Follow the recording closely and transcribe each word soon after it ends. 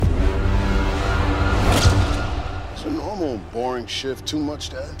home. Boring shift. Too much,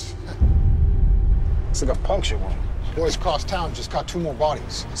 Dad? It's like a puncture wound. Boys across town just caught 2 more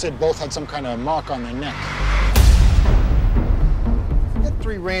bodies. Said both had some kind of mark on their neck. You had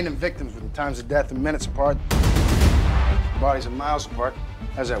 3 random victims with times of death and minutes apart. Bodies are miles apart.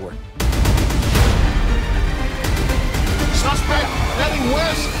 How's that work? Suspect heading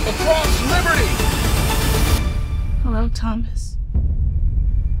west across Liberty. Hello, Thomas.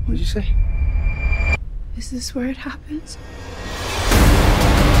 What'd you say? Is this where it happens?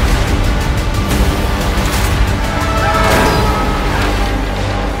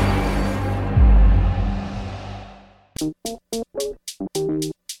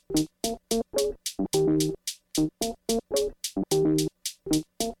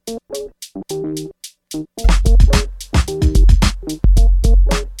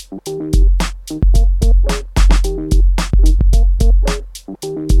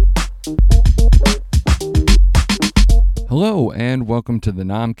 Hello and welcome to the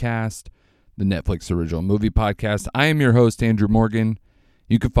Nomcast, the Netflix original movie podcast. I am your host, Andrew Morgan.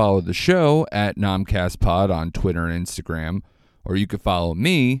 You can follow the show at NomcastPod on Twitter and Instagram, or you can follow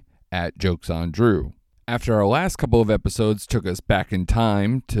me at JokesOnDrew. After our last couple of episodes took us back in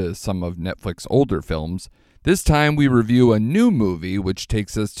time to some of Netflix's older films, this time we review a new movie which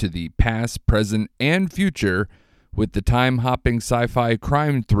takes us to the past, present, and future with the time-hopping sci-fi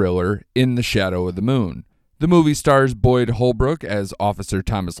crime thriller In the Shadow of the Moon. The movie stars Boyd Holbrook as Officer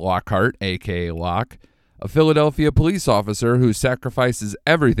Thomas Lockhart, a.k.a. Locke, a Philadelphia police officer who sacrifices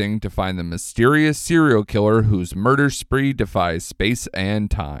everything to find the mysterious serial killer whose murder spree defies space and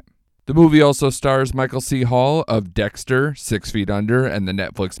time. The movie also stars Michael C. Hall of Dexter, 6 Feet Under, and the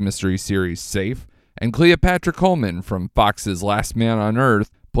Netflix mystery series Safe, and Cleopatra Coleman from Fox's Last Man on Earth,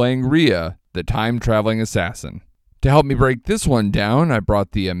 playing Rhea, the time-traveling assassin. To help me break this one down, I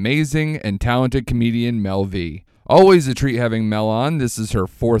brought the amazing and talented comedian Mel V. Always a treat having Mel on. This is her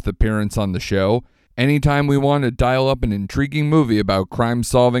 4th appearance on the show. Anytime we want to dial up an intriguing movie about crime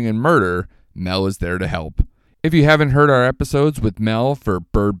solving and murder, Mel is there to help. If you haven't heard our episodes with Mel for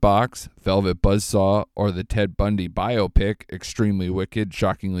Bird Box, Velvet Buzzsaw, or the Ted Bundy biopic, Extremely Wicked,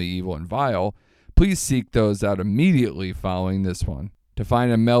 Shockingly Evil, and Vile, please seek those out immediately following this one. To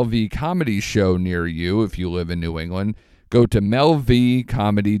find a Mel V comedy show near you if you live in New England, go to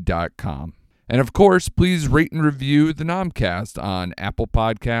melvcomedy.com. And of course, please rate and review the Nomcast on Apple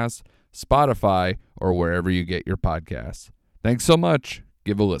Podcasts, Spotify, or wherever you get your podcasts. Thanks so much.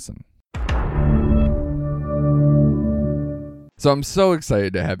 Give a listen. So I'm so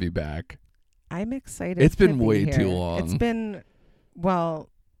excited to have you back. I'm excited. It's been to be way here. too long. It's been, well,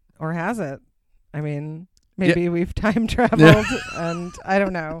 or has it? I mean, maybe we've time traveled, and I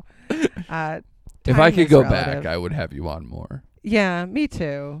don't know. If I could go back, I would have you on more. Yeah, me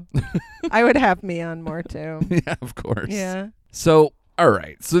too. I would have me on more too. Yeah, of course. Yeah. So, all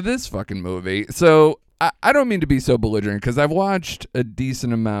right. So this fucking movie. So I don't mean to be so belligerent because I've watched a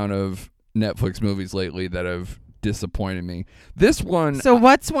decent amount of Netflix movies lately that have disappointed me. This one. So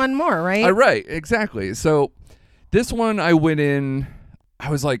what's one more, right? Right. Exactly. So this one I went in. I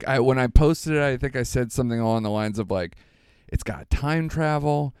was like, when I posted it, I think I said something along the lines of like, it's got time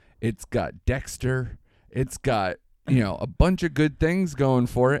travel, it's got Dexter, it's got, a bunch of good things going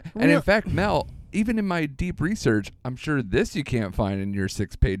for it. And in fact, Mel, even in my deep research, I'm sure this you can't find in your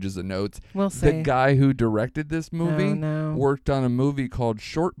 6 pages of notes. We'll see. The guy who directed this movie no. worked on a movie called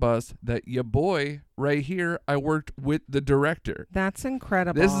Short Bus that your boy right here, I worked with the director. That's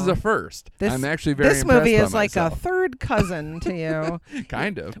incredible. This is a first. I'm actually very This impressed movie by is like myself. a third cousin to you.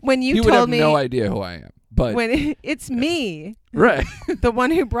 Kind of. When you he told would have me, no idea who I am. But when it's me, right, the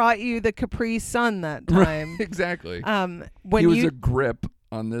one who brought you the Capri Sun that time. Right, exactly. When he was a grip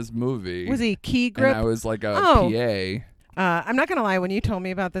on this movie. Was he key grip? And I was like a PA. I'm not gonna lie. When you told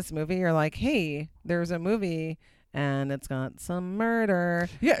me about this movie, you're like, "Hey, there's a movie." And it's got some murder,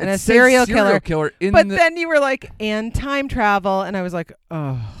 and a serial killer in but then you were like, and time travel, and I was like,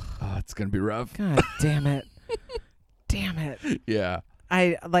 oh, it's gonna be rough. God damn it, damn it. Yeah,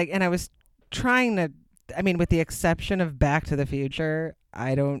 I was trying to. I mean, with the exception of Back to the Future,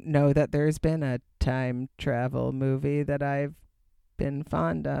 I don't know that there's been a time travel movie that I've been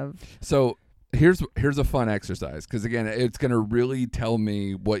fond of. So here's a fun exercise, because again, it's going to really tell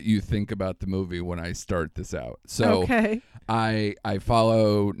me what you think about the movie when I start this out. So okay. I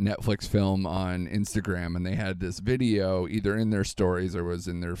follow Netflix Film on Instagram, and they had this video either in their stories or was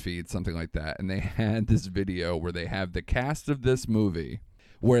in their feed, something like that. And they had this video where they have the cast of this movie,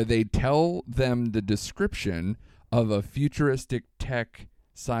 where they tell them the description of a futuristic tech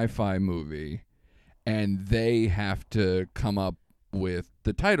sci-fi movie, and they have to come up with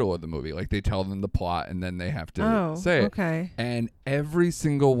the title of the movie. Like, they tell them the plot and then they have to say it. Okay. And every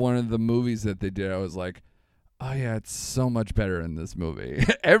single one of the movies that they did, I was like, oh yeah, it's so much better in this movie.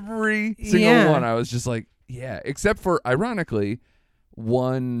 Every single one, I was just like, yeah, except for, ironically,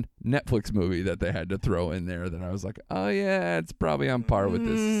 one Netflix movie that they had to throw in there that I was like, oh yeah, it's probably on par with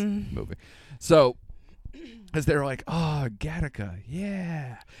this movie. So, because they were like, oh, Gattaca,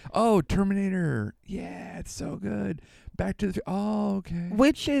 yeah. Oh, Terminator, yeah, it's so good. Back to the oh, okay.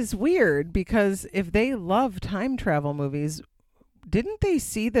 Which is weird, because if they love time travel movies, didn't they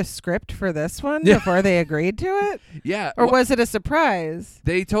see the script for this one before they agreed to it? Yeah. Or was it a surprise?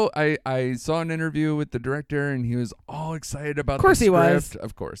 They told I saw an interview with the director and he was all excited about the script. Of course he was.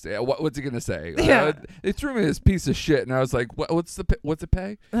 Of course. Yeah. What's he gonna say? Yeah. They threw me this piece of shit and I was like, what's it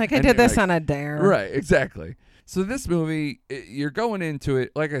pay? Like, I And did this like, on a dare. Right. Exactly. So this movie, you're going into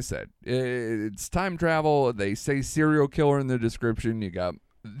it, like I said, it's time travel. They say serial killer in the description. You got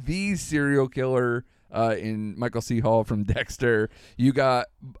the serial killer in Michael C. Hall from Dexter. You got,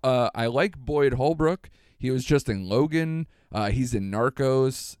 I like Boyd Holbrook. He was just in Logan. He's in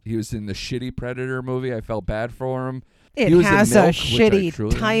Narcos. He was in the shitty Predator movie. I felt bad for him. It He was in has Milk, a which I shitty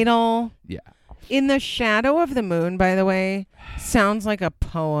truly title. Yeah. In the Shadow of the Moon, by the way, sounds like a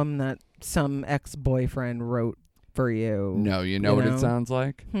poem that some ex-boyfriend wrote for you. No, you know what it sounds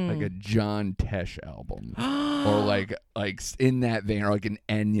like? Like a John Tesh album. Or like in that vein, or like an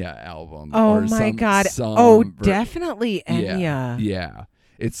Enya album. Oh or my God. some Definitely Enya. Yeah.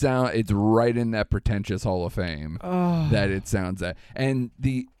 It's right in that pretentious Hall of Fame that it sounds at. And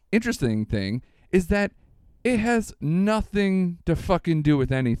the interesting thing is that it has nothing to fucking do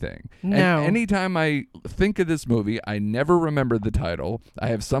with anything. No. And anytime I think of this movie, I never remember the title. I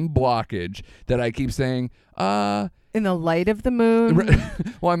have some blockage that I keep saying, In the Light of the Moon.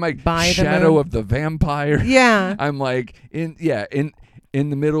 well, I'm like, By the Shadow Moon. of the Vampire. Yeah. I'm like, in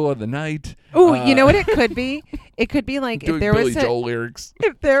the middle of the night. Oh, you know what it could be? It could be like, if doing there Billy was Joel lyrics.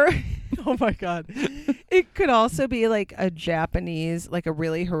 if there oh my God. It could also be like a Japanese, like a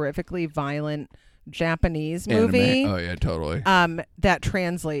really horrifically violent Japanese movie. Anime. Oh yeah, totally. That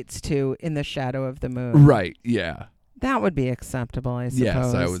translates to In the Shadow of the Moon. Right, yeah. That would be acceptable, I suppose.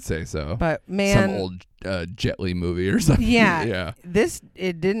 Yes, I would say so. But man, some old Jet Li movie or something. yeah, yeah.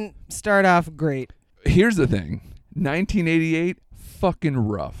 It didn't start off great. Here's the thing. 1988, fucking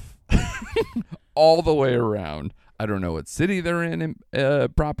rough. All the way around. I don't know what city they're in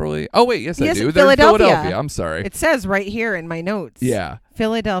properly. Oh, wait, yes, I do. They're in Philadelphia. I'm sorry. It says right here in my notes. Yeah.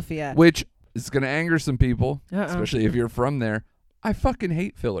 Philadelphia. Which is going to anger some people, Uh-oh. especially if you're from there. I fucking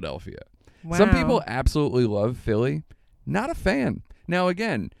hate Philadelphia. Wow. Some people absolutely love Philly. Not a fan. Now,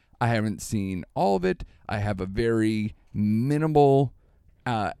 again, I haven't seen all of it. I have a very minimal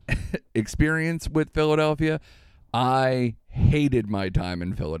experience with Philadelphia. I hated my time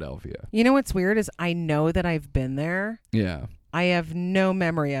in Philadelphia. You know what's weird is I know that I've been there. Yeah. I have no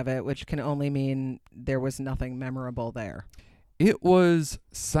memory of it, which can only mean there was nothing memorable there. It was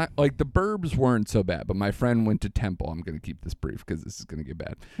like the burbs weren't so bad, but my friend went to Temple. I'm going to keep this brief because this is going to get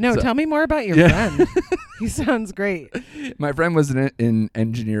bad. No, So- tell me more about your friend. He sounds great. My friend was an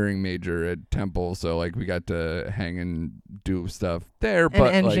engineering major at Temple, so like we got to hang and do stuff there. An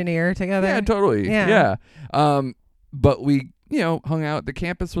But engineer together. yeah, totally. Yeah. But we hung out. The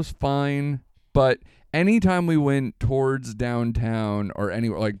campus was fine, but anytime we went towards downtown or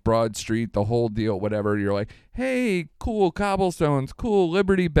anywhere like Broad Street, the whole deal, whatever, you're like, hey, cool cobblestones, cool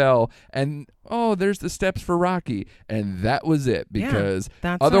Liberty Bell, and oh, there's the steps for Rocky, and that was it. Because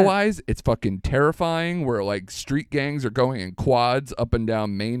that's otherwise, it's fucking terrifying. Where like street gangs are going in quads up and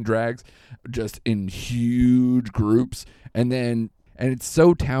down main drags, just in huge groups, and it's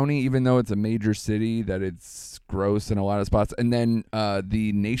so towny, even though it's a major city, that it's gross in a lot of spots. And then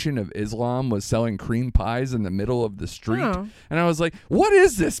the Nation of Islam was selling cream pies in the middle of the street. Oh. And I was like, what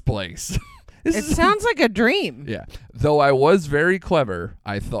is this place? It sounds like a dream. Yeah. Though I was very clever,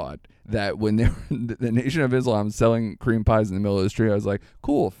 I thought, that when they were, the Nation of Islam selling cream pies in the middle of the street, I was like,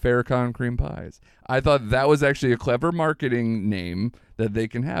 cool, Farrakhan cream pies. I thought that was actually a clever marketing name that they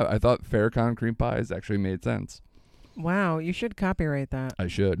can have. I thought Farrakhan cream pies actually made sense. Wow, you should copyright that. I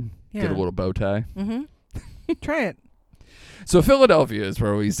should. Yeah. Get a little bow tie. Mm-hmm. Try it. So Philadelphia is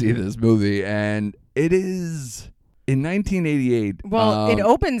where we see this movie, and it is in 1988. Well, it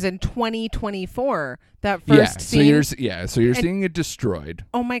opens in 2024. That first scene. So you're seeing it destroyed,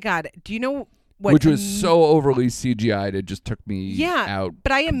 Oh my God! Do you know what? which was so overly CGI'd it just took me out.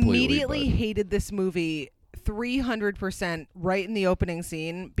 But I completely, immediately hated this movie 300% right in the opening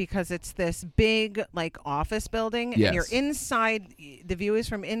scene because it's this big like office building Yes. and you're inside. The view is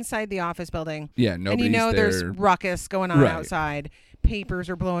from inside the office building. Yeah, and nobody's you know there. there's ruckus going on Right. outside. Papers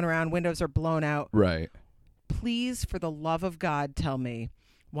are blowing around. Windows are blown out. Right. Please, for the love of God, tell me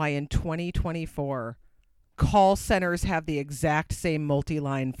why in 2024 call centers have the exact same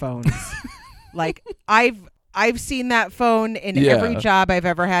multi-line phones. Like I've seen that phone in Yeah. every job I've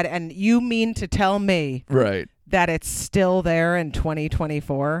ever had, and you mean to tell me Right. that it's still there in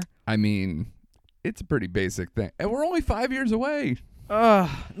 2024? I mean, it's a pretty basic thing. And we're only 5 years away. Ugh,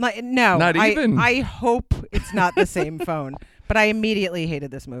 like, no. Not even. I hope it's not the same phone. But I immediately hated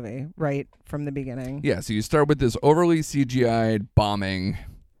this movie right from the beginning. Yeah, so you start with this overly CGI'd bombing,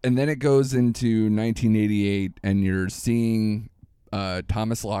 and then it goes into 1988, and you're seeing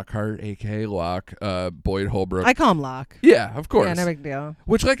Thomas Lockhart, a.k.a. Locke, Boyd Holbrook. I call him Locke. Yeah, of course. Yeah, no big deal.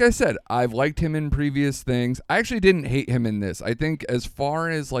 Which, like I said, I've liked him in previous things. I actually didn't hate him in this. I think as far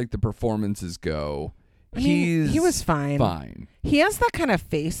as like the performances go, He was fine. Fine. He has that kind of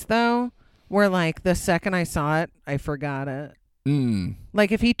face though, where like the second I saw it, I forgot it.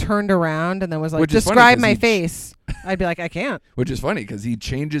 Like if he turned around and then was like, Which is funny describe 'cause my he face, I'd be like, I can't. Which is funny because he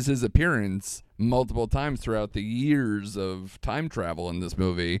changes his appearance multiple times throughout the years of time travel in this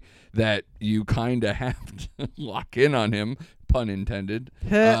movie that you kind of have to lock in on him, pun intended.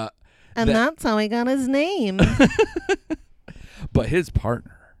 And that's how he got his name. But his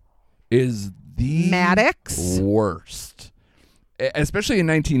partner is the Maddox? worst, especially in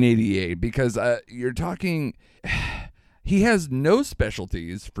 1988, because you're talking. He has no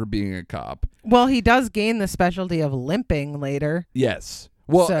specialties for being a cop. Well, he does gain the specialty of limping later. Yes.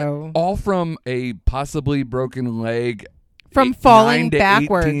 Well, So- all from a possibly broken leg. From falling 9 to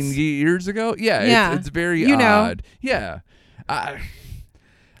backwards. 18 years ago. Yeah, Yeah. It's very You know. odd. Yeah.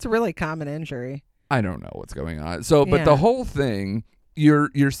 It's a really common injury. I don't know what's going on. So, but Yeah. the whole thing, you're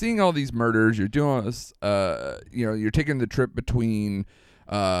seeing all these murders. You're doing this. You're taking the trip between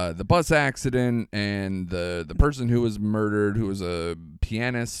the bus accident and the person who was murdered, who was a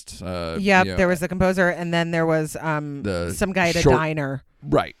pianist. There was the composer, and then there was some guy at a diner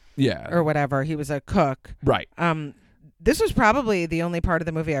Right. Yeah. or whatever. He was a cook. Right. This was probably the only part of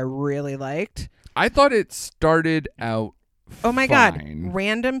the movie I really liked. I thought it started out. Oh my fine. God.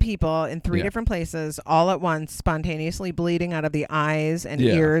 Random people in 3 Yeah. different places all at once spontaneously bleeding out of the eyes and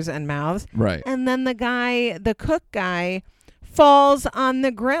Yeah. ears and mouths. Right. And then the cook guy, falls on the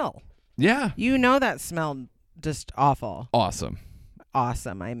grill. Yeah. You know that smelled just awful. Awesome.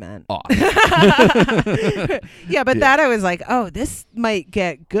 Awesome, I meant. Awesome. Yeah, but that I was like, oh, this might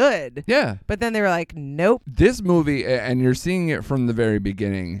get good. Yeah. But then they were like, nope. This movie, and you're seeing it from the very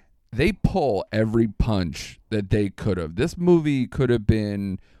beginning, they pull every punch that they could have. This movie could have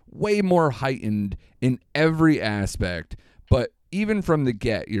been way more heightened in every aspect, but even from the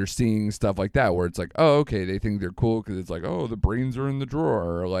get, you're seeing stuff like that where it's like, oh, okay, they think they're cool because it's like, oh, the brains are in the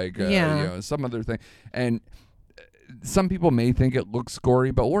drawer, or like, some other thing. And some people may think it looks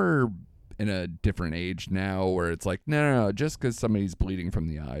gory, but we're in a different age now where it's like, no, just because somebody's bleeding from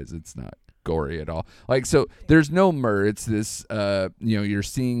the eyes, it's not gory at all. Like, so there's no murder. It's this, you're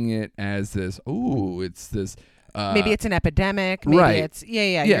seeing it as this, it's this. Maybe it's an epidemic. Maybe right. it's,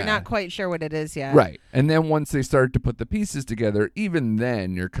 you're not quite sure what it is yet. Right. And then once they start to put the pieces together, even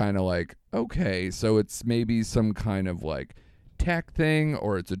then you're kind of like, okay, so it's maybe some kind of like tech thing,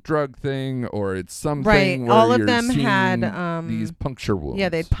 or it's a drug thing, or it's something Right. where All of you're them seeing had these puncture wounds. Yeah,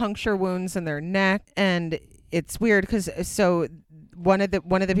 they had puncture wounds in their neck, and it's weird because one of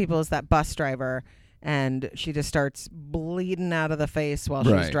the people is that bus driver, and she just starts bleeding out of the face while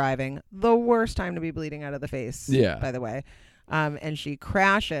she's Right. driving. The worst time to be bleeding out of the face. Yeah. By the way, and she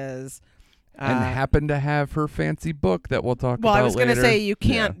crashes. And happen to have her fancy book that we'll talk about Well, I was going to say you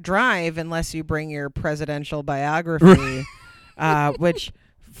can't drive unless you bring your presidential biography, which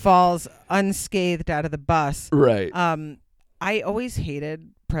falls unscathed out of the bus. Right. I always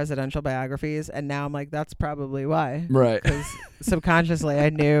hated presidential biographies, and now I'm like, that's probably why. Right. Because subconsciously I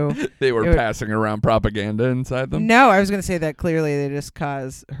knew They were it would- passing around propaganda inside them. No, I was going to say that clearly they just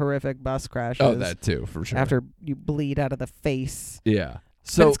cause horrific bus crashes. Oh, that too, for sure. After you bleed out of the face. Yeah.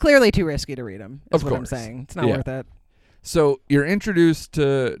 But So it's clearly too risky to read them. Is Of what I'm course. saying. It's not Yeah. worth it. So you're introduced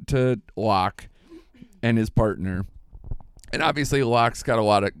to Locke and his partner. And obviously Locke's got a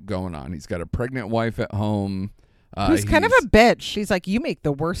lot of going on. He's got a pregnant wife at home. He's kind of a bitch. She's like, you make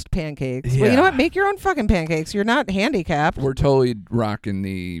the worst pancakes. Well, you Yeah. know what? Make your own fucking pancakes. You're not handicapped. We're totally rocking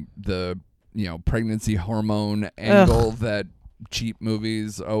the pregnancy hormone angle that cheap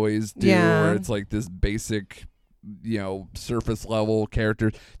movies always do, Yeah. where it's like this basic surface level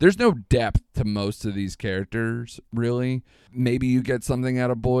characters. There's no depth to most of these characters, really. Maybe you get something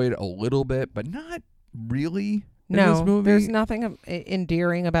out of Boyd a little bit, but not really in this movie. There's nothing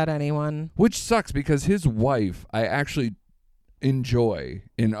endearing about anyone. Which sucks because his wife, I actually enjoy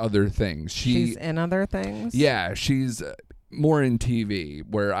in other things. She's in other things? Yeah, she's more in TV,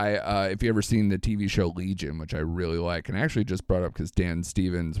 where if you ever seen the TV show Legion, which I really like, and I actually just brought up because Dan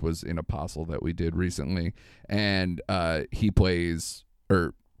Stevens was in Apostle that we did recently, and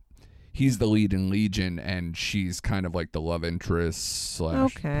he's the lead in Legion, and she's kind of like the love interest /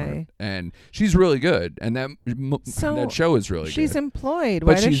 Okay. and she's really good, and that show is really good. She's employed.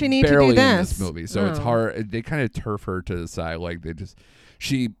 But Why does she need to barely do this? in this movie, so it's hard. They kind of turf her to the side, like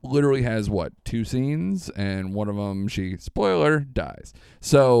she literally has 2 scenes, and one of them spoiler dies.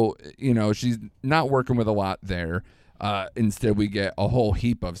 So she's not working with a lot there. Instead, we get a whole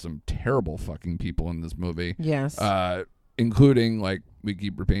heap of some terrible fucking people in this movie. Yes. Including, like we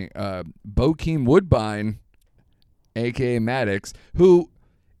keep repeating, Bokeem Woodbine, aka Maddox, who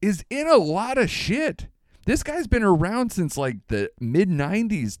is in a lot of shit. This guy's been around since like the mid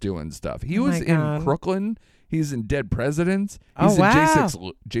 '90s doing stuff. He was in Crooklyn. He's in Dead Presidents. He's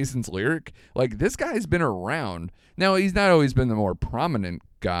in Jason's Lyric. Like, this guy's been around. Now, he's not always been the more prominent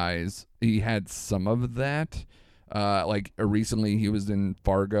guys. He had some of that. Recently, he was in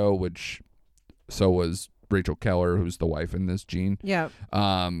Fargo, which so was Rachel Keller, who's the wife in this, Jean. Yeah.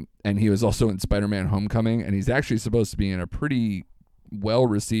 And he was also in Spider-Man Homecoming, and he's actually supposed to be in a pretty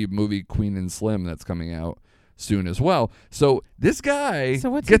well-received movie, Queen and Slim, that's coming out soon as well. So this guy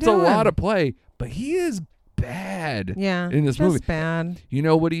gets a lot of play, but he is bad in this movie. Bad. You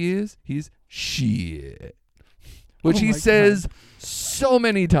know what he is? He's shit. Which he says so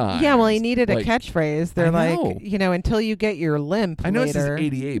many times. Yeah, well, he needed a catchphrase. They're until you get your limp I know later. This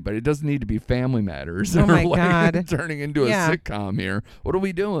is 88, but it doesn't need to be Family Matters. Oh, my God. Turning into a sitcom here. What are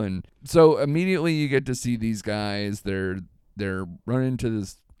we doing? So immediately you get to see these guys. They're running to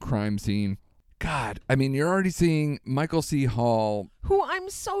this crime scene. God, I mean, you're already seeing Michael C. Hall, who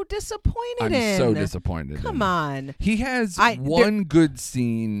I'm so disappointed in. I'm so disappointed. Come on. He has one good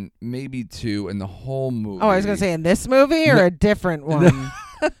scene, maybe 2, in the whole movie. Oh, I was going to say in this movie or a different one?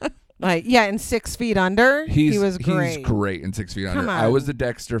 In 6 Feet Under, he was great. He's great in 6 Feet Under. I was a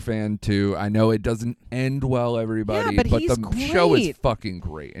Dexter fan, too. I know it doesn't end well, everybody, but the show is fucking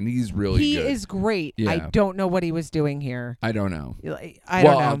great, and he's really good. He is great. Yeah. I don't know what he was doing here. I don't know. I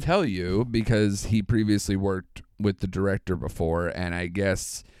don't know. I'll tell you, because he previously worked with the director before, and I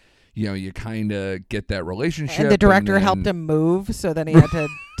guess, you kind of get that relationship. And the director helped him move, so then he had to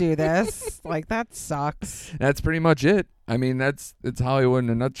do this. Like, that sucks. That's pretty much it. I mean, it's Hollywood in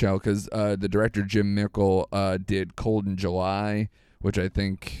a nutshell, because the director, Jim Mickle, did Cold in July, which I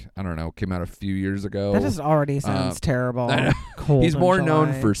think, I don't know, came out a few years ago. That just already sounds terrible. He's more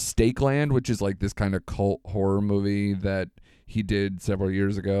known for Stakeland, which is like this kind of cult horror movie that he did several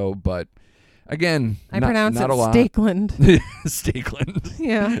years ago, but again, I pronounce not it a lot. Stakeland. Stakeland.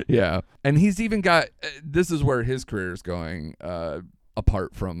 Yeah. Yeah. And he's even got, this is where his career is going,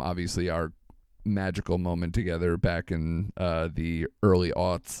 apart from obviously our magical moment together back in the early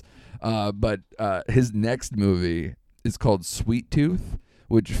aughts. But his next movie is called Sweet Tooth,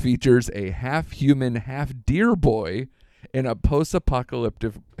 which features a half-human, half-deer boy in a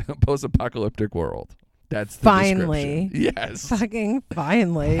post-apocalyptic world. That's the finally. Yes. Fucking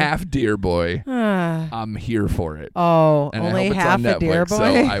finally. Half deer boy. I'm here for it. Oh, and only I hope half it's on a deer Netflix, boy.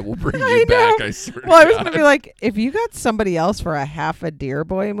 So I will bring you back. I swear. Well, I was gonna be like, if you got somebody else for a half a deer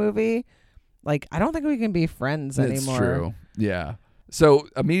boy movie, like, I don't think we can be friends anymore. It's true. Yeah. So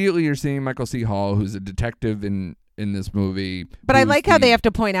immediately you're seeing Michael C. Hall, who's a detective in this movie. But I like how they have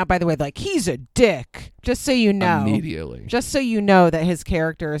to point out, by the way, like, he's a dick, just so you know. Immediately. Just so you know that his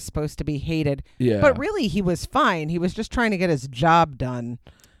character is supposed to be hated. Yeah. But really, he was fine. He was just trying to get his job done,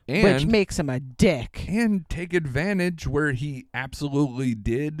 which makes him a dick. And take advantage where he absolutely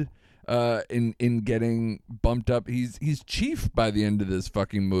did in getting bumped up. He's chief by the end of this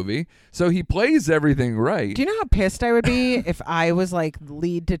fucking movie. So he plays everything right. Do you know how pissed I would be if I was, like,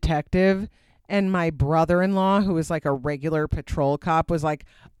 lead detective and my brother-in-law, who was like a regular patrol cop, was like,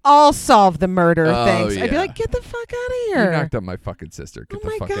 I'll solve the murder, thanks. Yeah. I'd be like, get the fuck out of here. You knocked up my fucking sister. Get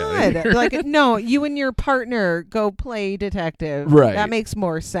the fuck out of here. Like, no, you and your partner go play detective. Right. That makes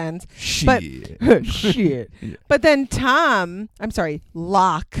more sense. Shit. But, shit. Yeah. But then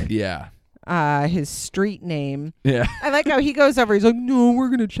Locke. Yeah. His street name. Yeah. I like how he goes over. He's like, no, we're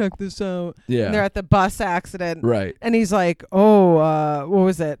going to check this out. Yeah. And they're at the bus accident. Right. And he's like, oh, what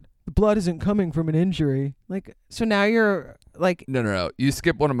was it? the blood isn't coming from an injury. Like, so now you're like, No. You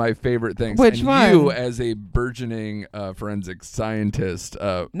skip one of my favorite things. Which and one? You, as a burgeoning forensic scientist,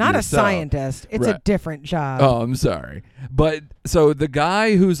 not a yourself- scientist. It's a Right. different job. Oh, I'm sorry. But so the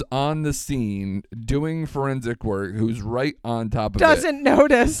guy who's on the scene doing forensic work, who's right on top of it, Doesn't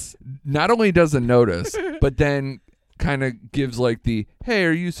notice. not only doesn't notice, but then kind of gives like the, hey,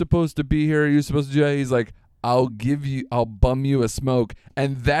 are you supposed to be here? Are you supposed to do that? He's like, I'll bum you a smoke.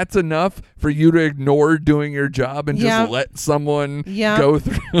 And that's enough for you to ignore doing your job and Yeah. just let someone Yeah. go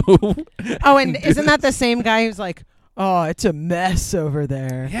through. Oh, and isn't that the same guy who's like, oh, it's a mess over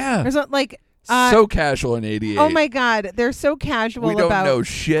there? Yeah. There's like, So casual in 88. oh my God, they're so casual We don't about know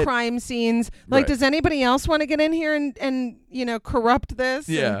shit. crime scenes. Like, Right. does anybody else want to get in here and corrupt this?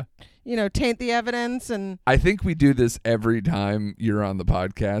 Yeah. And, taint the evidence and. I think we do this every time you're on the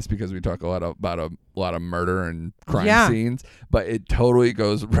podcast because we talk about a lot of murder and crime Yeah. scenes, but it totally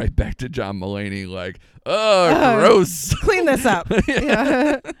goes right back to John Mulaney, like, oh, gross. Clean this up.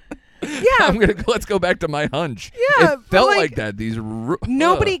 Yeah. Yeah. Let's go back to my hunch. Yeah, It but, felt like, like that.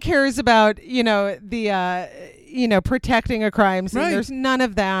 Nobody cares about, protecting a crime scene. Right. There's none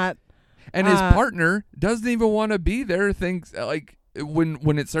of that. And his partner doesn't even want to be there. Thinks like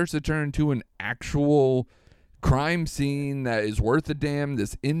when it starts to turn into an actual crime scene that is worth a damn,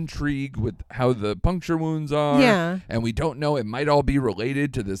 this intrigue with how the puncture wounds are. Yeah. And we don't know. It might all be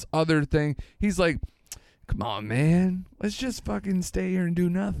related to this other thing. He's like, come on, man. Let's just fucking stay here and do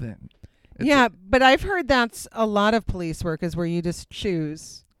nothing. Yeah, but I've heard that's a lot of police work is where you just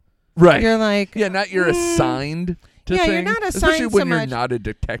choose. Right. You're like, yeah, not you're assigned to Yeah, things. you're not Especially assigned when so you're much. not a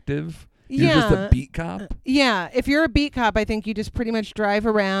detective. You're just a beat cop. Yeah, if you're a beat cop, I think you just pretty much drive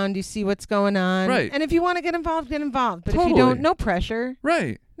around, you see what's going on. Right. And if you want to get involved, get involved. But if Totally. you don't, no pressure.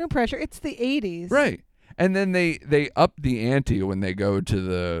 Right. No pressure. It's the 80s. Right. And then they up the ante when they go to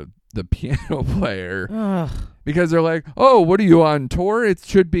the piano player Ugh. because they're like, oh, what are you on tour? It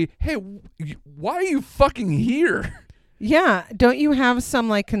should be, hey, why are you fucking here? Yeah. Don't you have some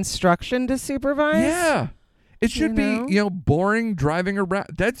like construction to supervise? Yeah. It should know? be, boring driving around.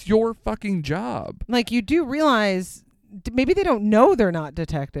 That's your fucking job. Like you do realize maybe they don't know they're not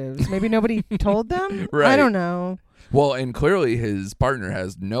detectives. Maybe nobody told them. I Right. don't know. Well, and clearly his partner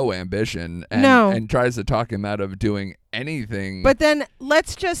has no ambition and, No. and tries to talk him out of doing anything. But then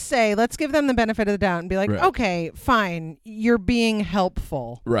let's give them the benefit of the doubt and be like, Right. okay, fine. You're being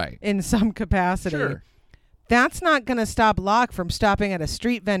helpful right. in some capacity. Sure. That's not going to stop Locke from stopping at a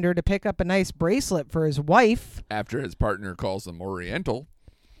street vendor to pick up a nice bracelet for his wife. After his partner calls him Oriental.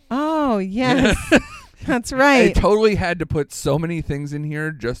 Oh, yes. That's right. They totally had to put so many things in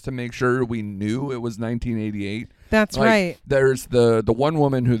here just to make sure we knew it was 1988. That's Like, right. There's the one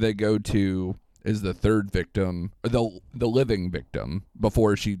woman who they go to is the third victim, or the living victim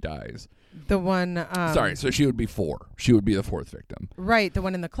before she dies. The one. Sorry, so she would be 4. She would be the 4th victim. Right, the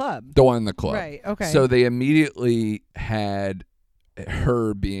one in the club. The one in the club. Right, okay. So they immediately had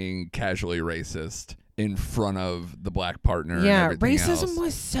her being casually racist in front of the black partner. Yeah, and everything racism else.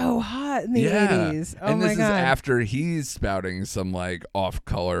 was so hot in the Yeah. 80s. Oh and my this God. is after he's spouting some like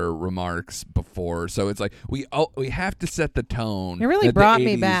off-color remarks before, so it's like we have to set the tone. It really that the brought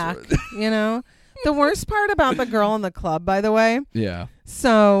me 80s back, The worst part about the girl in the club, by the way. Yeah.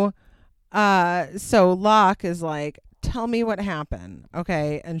 So Locke is like, tell me what happened.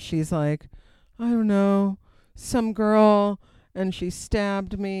 Okay. And she's like, I don't know, some girl and she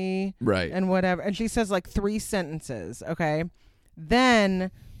stabbed me. Right. And whatever. And she says like 3 sentences. Okay.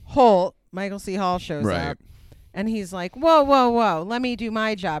 Then Holt, Michael C. Hall shows Right. up. And he's like, whoa, let me do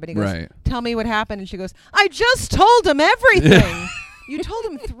my job. And he goes, Right. tell me what happened. And she goes, I just told him everything. You told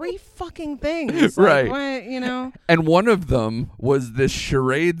him 3 fucking things. Right. Like, what, And one of them was this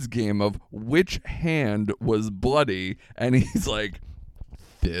charades game of which hand was bloody, and he's like,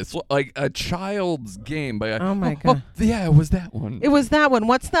 this, like a child's game. By Oh my God. yeah, it was that one. It was that one.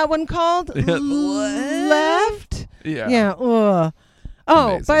 What's that one called? Left? Yeah. Yeah. Ugh. Oh,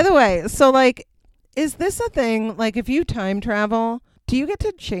 Amazing. by the way, so like, is this a thing? Like, if you time travel, do you get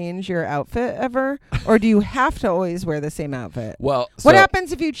to change your outfit ever? Or do you have to always wear the same outfit? Well, What so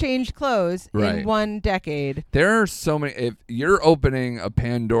happens if you change clothes Right. in 1 decade? there are so many. If you're opening a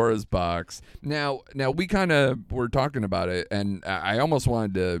Pandora's box now we kind of were talking about it, and I almost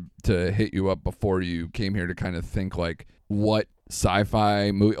wanted to hit you up before you came here to kind of think like what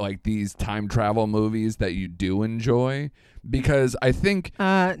sci-fi movie, like these time travel movies that you do enjoy, because I think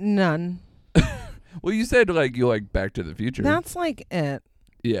None. well, you said like you like Back to the Future. That's like it.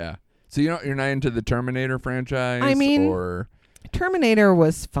 Yeah. So you're not into the Terminator franchise? I mean- or Terminator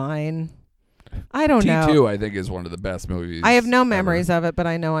was fine. I don't know. T2, I think, is one of the best movies. I have no ever. memories of it, but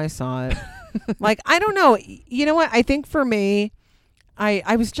I know I saw it. Like, I don't know. You know what? I think for me,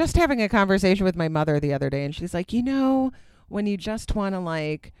 I was just having a conversation with my mother the other day, and she's like, when you just want to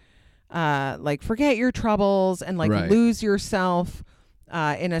like forget your troubles and like Right. lose yourself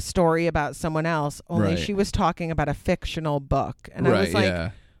in a story about someone else, only Right. she was talking about a fictional book. And I Right, was like, yeah.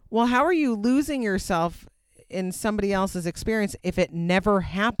 well, how are you losing yourself in somebody else's experience if it never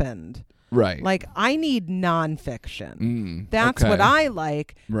happened? Right. Like, I need nonfiction. That's okay. what I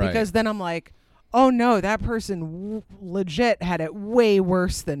like, Right. because then I'm like, oh no, that person legit had it way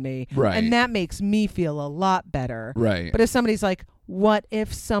worse than me. Right. And that makes me feel a lot better. Right. But if somebody's like, what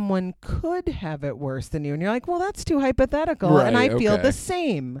if someone could have it worse than you? And you're like, well, that's too hypothetical. Right, And I feel okay. the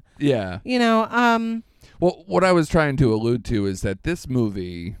same. Yeah. Well, what I was trying to allude to is that this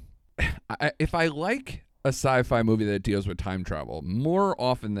movie, if I like a sci-fi movie that deals with time travel, more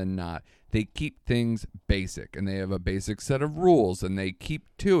often than not, they keep things basic and they have a basic set of rules and they keep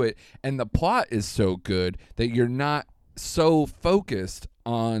to it. And the plot is so good that you're not so focused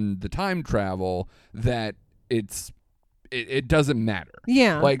on the time travel that it doesn't matter.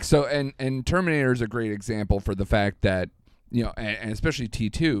 yeah. Like, so, and Terminator is a great example for the fact that, and especially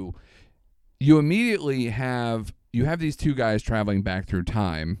T2, you immediately have these two guys traveling back through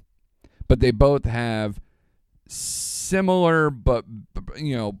time, but they both have similar, but,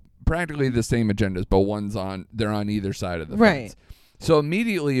 practically the same agendas, but they're on either side of the Right. fence. So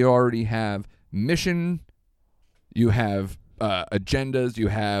immediately you already have mission, you have agendas, you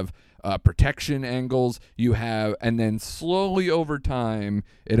have protection angles, and then slowly over time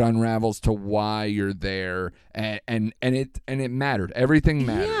it unravels to why you're there, and it mattered. Everything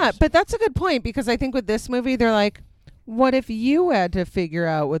matters. Yeah, but that's a good point, because I think with this movie, they're like, what if you had to figure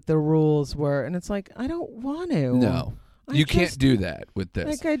out what the rules were? And it's like, I don't want to. No. You can't do that with this.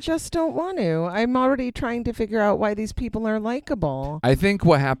 Like, I just don't want to. I'm already trying to figure out why these people are likable. I think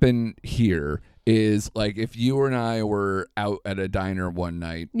what happened here is, like, if you and I were out at a diner one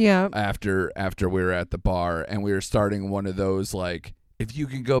night, Yeah. after we were at the bar and we were starting one of those, like, if you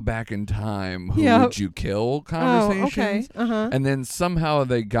could go back in time, who Yeah. would you kill conversations? Oh, okay. And then somehow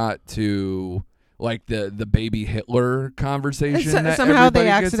they got to, like, the baby Hitler conversation. that Somehow they everybody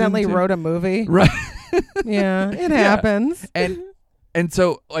gets accidentally into. wrote a movie. Right. Yeah, it happens. And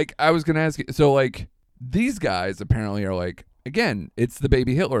so, like, I was going to ask you, so, like, these guys apparently are like, again, it's the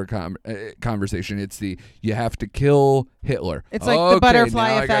baby Hitler conversation. It's you have to kill Hitler. It's like the Okay, butterfly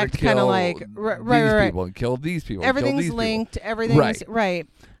now I gotta effect, kind of kill like, these right. people and kill these people. and kill Everything's these people. linked. Everything's right.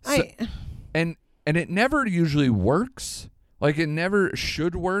 So- And it never usually works. Like, it never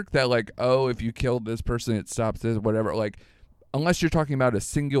should work that, like, oh, if you killed this person, it stops this, whatever. Like, unless you're talking about a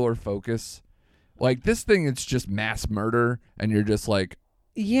singular focus. Like, this thing, it's just mass murder, and you're just like...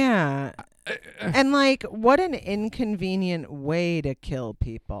 Yeah. And, like, what an inconvenient way to kill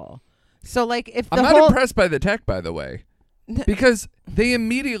people. So, like, if the I'm not whole... impressed by the tech, by the way, because they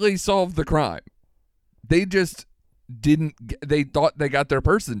immediately solved the crime. They just didn't... They thought they got their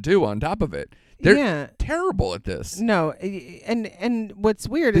person, too, on top of it. They're terrible at this. No, and what's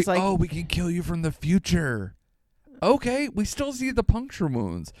weird is, like... Oh, we can kill you from the future. Okay, we still see the puncture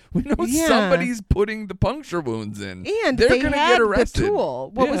wounds. We know somebody's putting the puncture wounds in. And they're they gonna had get arrested. the tool.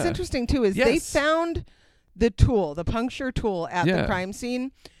 What was Yeah. interesting, too, is they Yes. found the tool, the puncture tool at the crime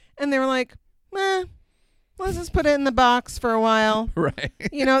scene, and they were like, let's just put it in the box for a while. Right.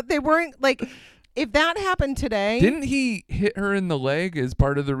 They weren't, like, if that happened today... Didn't he hit her in the leg as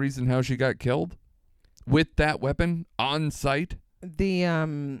part of the reason how she got killed? With that weapon on site?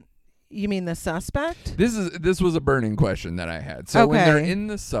 You mean the suspect? This was a burning question that I had. So when they're Okay. in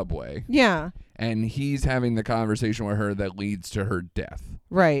the subway, Yeah, and he's having the conversation with her that leads to her death.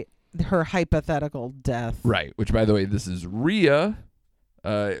 right. Her hypothetical death. Right. Which, by the way, this is Rhea,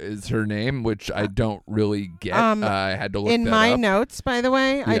 is her name, which I don't really get. I had to look In that my up. notes, by the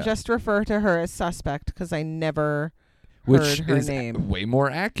way, I Yeah. just refer to her as suspect because I never Which heard her is name. way more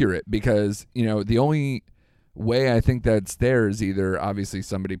accurate because, the only way I think that's there is either obviously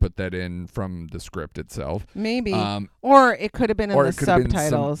somebody put that in from the script itself. Maybe. Or it could have been in or the it could have been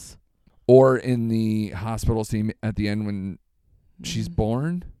subtitles. or in the hospital scene at the end when she's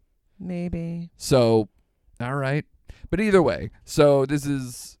born. Maybe. So, all right. But either way, so this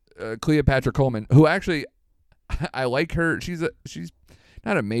is Cleopatra Coleman, who actually, I like her. She's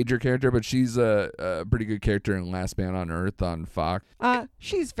not a major character, but she's a pretty good character in Last Man on Earth on Fox.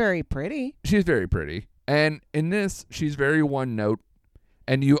 She's very pretty. She's very pretty. And in this, she's very one note,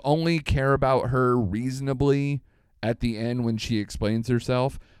 and you only care about her reasonably at the end when she explains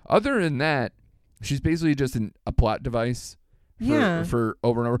herself. Other than that, she's basically just a plot device for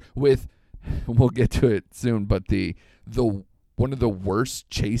over and over, with we'll get to it soon, but the one of the worst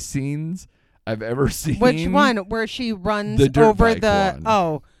chase scenes I've ever seen. Which one? Where she runs The dirt over bike the one.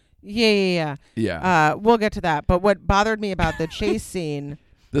 Oh, yeah. Yeah. We'll get to that. But what bothered me about the chase scene,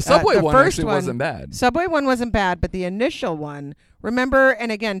 The subway the one first actually one- wasn't bad. subway one wasn't bad, but the initial one, remember,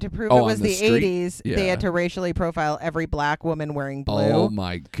 and again, to prove Oh, it on was the the street? 80s, Yeah. they had to racially profile every black woman wearing blue. Oh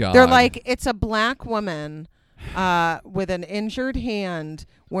my god. They're like, it's a black woman with an injured hand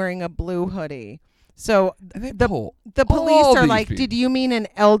wearing a blue hoodie. So And they the pull the police all are these like, people. did you mean an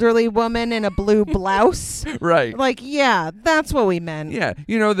elderly woman in a blue blouse? right. Like, yeah, that's what we meant. Yeah,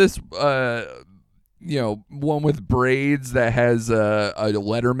 this one with braids that has a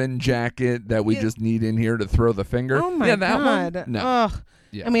Letterman jacket that we just need in here to throw the finger. Oh my yeah, that god. one? No. Ugh.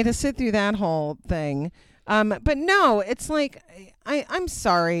 Yeah. I mean, to sit through that whole thing. But no, it's like I'm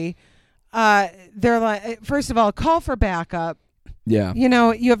sorry. They're like, first of all, call for backup. Yeah.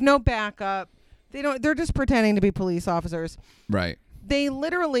 You have no backup. They're just pretending to be police officers. Right. They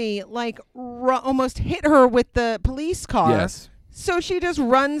literally like almost hit her with the police car. Yes. So she just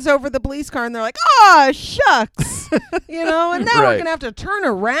runs over the police car, and they're like, "Oh shucks," and now we're Right. gonna have to turn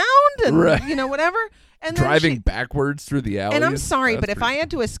around and Right. whatever. And then Driving she, backwards through the alley. and I'm sorry, but if I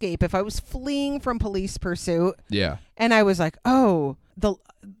had to escape, if I was fleeing from police pursuit, Yeah. and I was like, "Oh,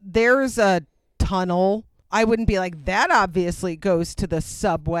 there's a tunnel," I wouldn't be like, "That obviously goes to the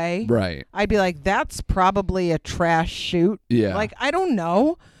subway." Right. I'd be like, "That's probably a trash chute." Yeah. Like, I don't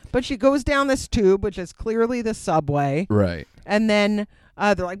know. But she goes down this tube, which is clearly the subway. Right. And then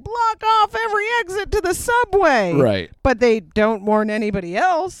they're like, block off every exit to the subway. Right. But they don't warn anybody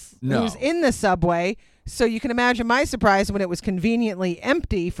else No. who's in the subway. So you can imagine my surprise when it was conveniently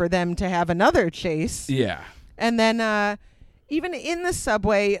empty for them to have another chase. Yeah. And then even in the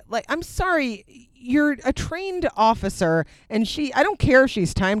subway, like, I'm sorry, you're a trained officer, and I don't care if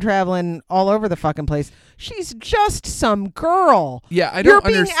she's time traveling all over the fucking place. She's just some girl. Yeah, I don't You're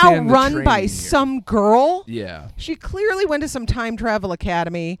being understand the outrun by training here. some girl. Yeah. She clearly went to some time travel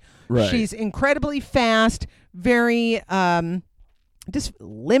academy. Right. She's incredibly fast, very just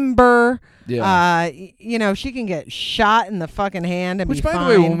limber. Yeah. She can get shot in the fucking hand and Which, be by fine.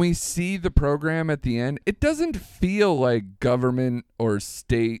 the way, when we see the program at the end, it doesn't feel like government or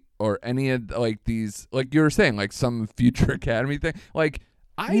state or any of like these, like you were saying, like some future academy thing. Like,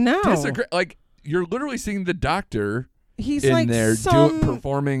 I No. disagree. Like, you're literally seeing the doctor He's in like there some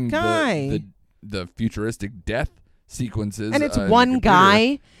performing guy. the futuristic death sequences. and it's in the one computer.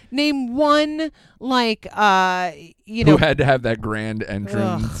 guy. Name one, like, who had to have that grand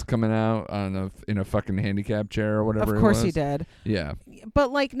entrance coming out in a fucking handicap chair or whatever. of course it was. he did. Yeah.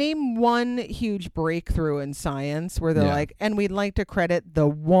 But, like, name one huge breakthrough in science where they're Yeah. like, and we'd like to credit the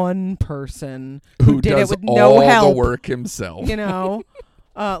one person Who did does it with all no help. the work himself?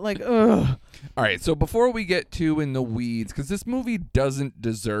 Like, ugh. All right, so before we get too in the weeds, because this movie doesn't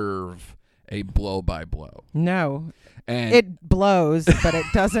deserve a blow by blow, No. and It blows, but it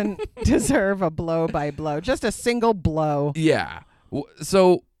doesn't deserve a blow by blow. Just a single blow. yeah.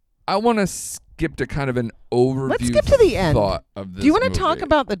 So I want to skip to kind of an overview. Let's skip to the end. Thought of this Do you want to movie. talk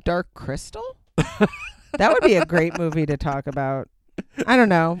about The Dark Crystal? That would be a great movie to talk about. I don't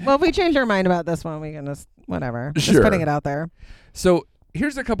know. Well, if we change our mind about this one, we can just, whatever. Sure. Just putting it out there. So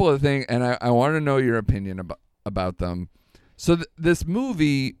here's a couple of things, and I want to know your opinion about them. So this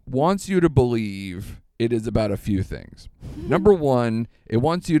movie wants you to believe it is about a few things. Number one, it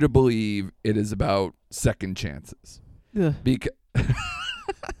wants you to believe it is about second chances. Ugh. Because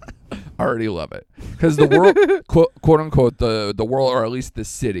I already love it. Because the world, quote unquote, the world, or at least the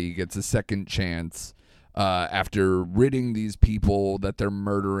city, gets a second chance after ridding these people that they're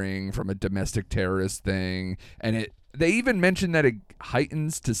murdering from a domestic terrorist thing. And they even mention that it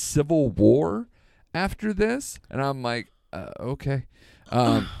heightens to civil war after this. And I'm like, okay.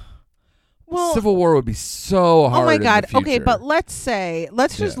 Well, Civil war would be so hard. oh my in the God. Okay, future. but let's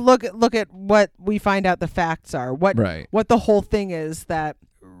just Yeah. look at what we find out the facts are. What the whole thing is that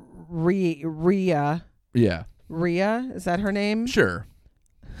Rhea, Yeah. is that her name? Sure.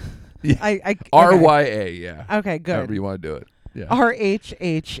 I RYA, yeah. Okay, good. However you want to do it. Yeah.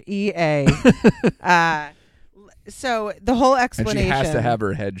 RHHEA. So the whole And explanation. she has to have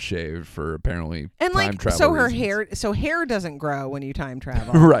her head shaved for apparently and time like travel so her reasons. hair doesn't grow when you time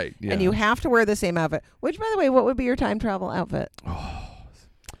travel. Right. Yeah. And you have to wear the same outfit. Which, by the way, what would be your time travel outfit?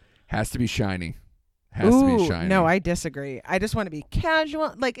 has to be shiny. Has to be shiny. No, I disagree. I just want to be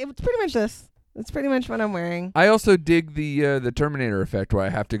casual. Like, it's pretty much this. That's pretty much what I'm wearing. I also dig the Terminator effect where I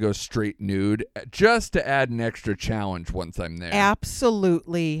have to go straight nude just to add an extra challenge once I'm there.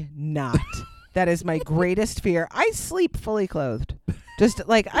 Absolutely not. That is my greatest fear. I sleep fully clothed. Just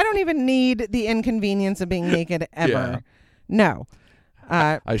like, I don't even need the inconvenience of being naked ever. Yeah. No.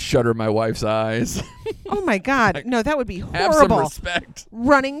 I shudder my wife's eyes. Oh my God. No, that would be Have some horrible. respect.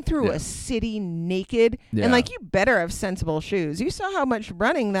 Running through Yeah. a city naked. Yeah. And like, you better have sensible shoes. You saw how much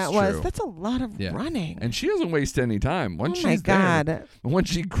running that It's was. true. That's a lot of Yeah. running. And she doesn't waste any time. Once Oh my she's there, God. once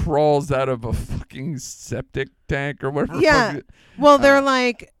she crawls out of a fucking septic tank or whatever. Yeah. fuck- Well, they're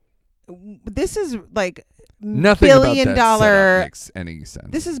like, this is like Nothing billion about that dollar. setup makes any sense.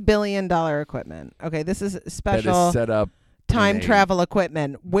 This is $1 billion equipment. Okay, this is that special is set up time in a travel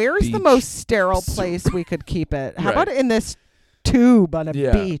equipment. Where's the beach most sterile sewer. place we could keep it? How Right. about in this tube on a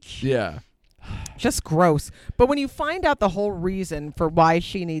Yeah. beach? Yeah. Just gross. But when you find out the whole reason for why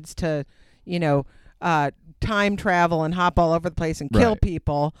she needs to, time travel and hop all over the place and kill Right.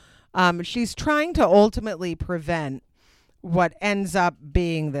 people, she's trying to ultimately prevent what ends up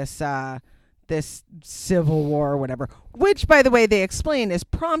being this civil war or whatever, which, by the way, they explain is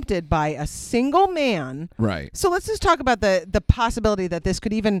prompted by a single man. Right. So let's just talk about the possibility that this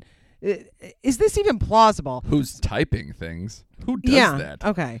could even is this even plausible? Who's typing things? Who does that?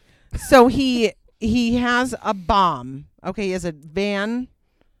 Okay. So he has a bomb. Okay, he has a van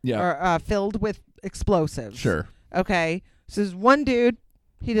Yeah. filled with explosives. Sure. Okay. So there's one dude.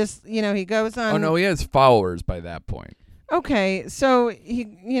 He just, he goes on. Oh no, he has followers by that point. Okay, so he,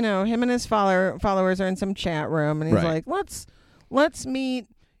 him and his followers are in some chat room, and he's Right. like, let's meet,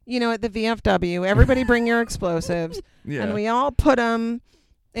 at the VFW. Everybody bring your explosives, Yeah. and we all put them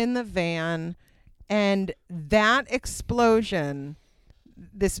in the van, and that explosion,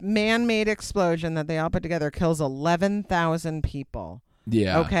 this man-made explosion that they all put together, kills 11,000 people.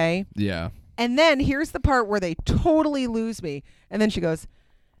 Yeah. Okay, Yeah. and then here's the part where they totally lose me, and then she goes,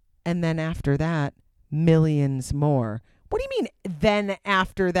 and then after that, millions more. What do you mean, then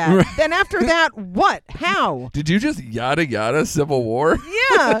after that? Right. Then after that, what? How? Did you just yada yada Civil War?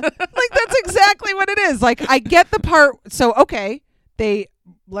 Yeah. Like, that's exactly what it is. Like, I get the part. So, okay,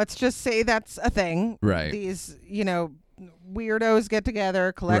 let's just say that's a thing. Right. These, weirdos get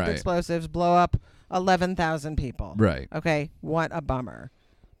together, collect Right. explosives, blow up 11,000 people. Right. Okay, what a bummer.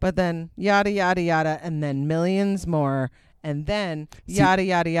 But then yada, yada, yada, and then millions more, and then yada,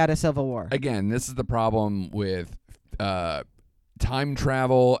 yada, yada, Civil War. Again, this is the problem with time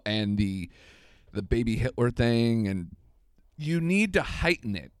travel and the baby Hitler thing, and you need to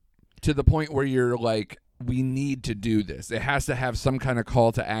heighten it to the point where you're like, we need to do this. It has to have some kind of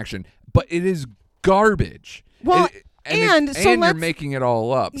call to action, but it is garbage. Well, and so you're let's- making it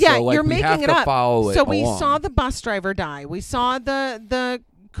all up. Yeah, so, like, you're we making have it to up. follow it So we along. saw the bus driver die. We saw the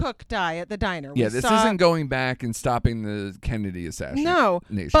cook die at the diner. Yeah, we this saw, isn't going back and stopping the Kennedy assassination. No,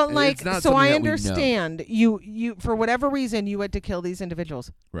 Nation. but It's like, not so something I that we know. understand you for whatever reason you had to kill these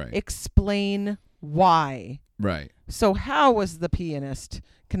individuals. Right. Explain why. Right. So how was the pianist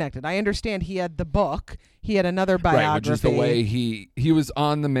connected? I understand he had the book. He had another biography. Right, which is the way he was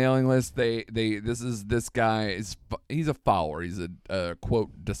on the mailing list. This guy he's a follower. He's a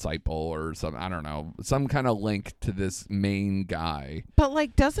quote disciple or some, I don't know, some kind of link to this main guy. But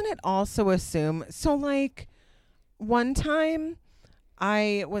like, doesn't it also assume? So like, one time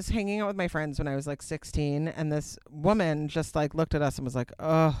I was hanging out with my friends when I was like 16, and this woman just like looked at us and was like,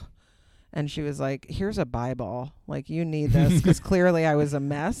 "Ugh." And she was like, "Here's a Bible. Like, you need this," because clearly I was a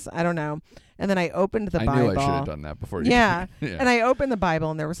mess. I don't know. And then I opened the Bible. I knew I should have done that before. Yeah. Yeah. And I opened the Bible,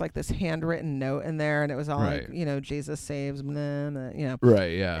 and there was like this handwritten note in there, and it was all Right. like, Jesus saves, blah, blah,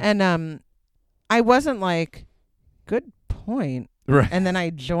 Right. Yeah. And I wasn't like, good point. Right. And then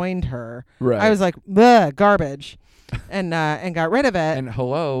I joined her. Right. I was like, "Bleh, garbage," and got rid of it. And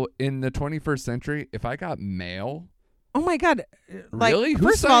hello, in the 21st century, if I got mail, oh my God! Like, Really? Who's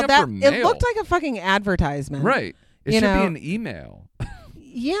first of all, signing up that for it mail? looked like a fucking advertisement, right? It You should know, be an email.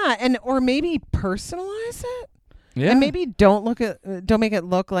 Yeah, or maybe personalize it, Yeah. and maybe don't make it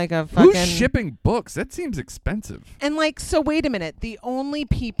look like a fucking. Who's shipping books? That seems expensive. And like, so wait a minute. The only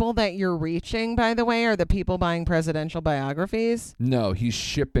people that you're reaching, by the way, are the people buying presidential biographies. No, he's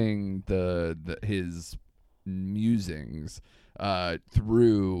shipping his musings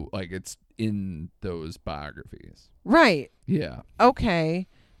through, like, it's in those biographies. Right. Yeah. Okay.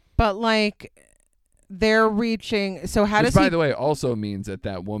 But like, they're reaching. So how Which, does by he? the way, also means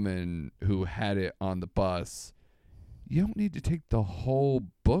that woman who had it on the bus, you don't need to take the whole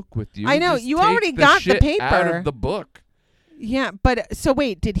book with you. I know, Just you take already the got the shit out paper. of the book. Yeah, but so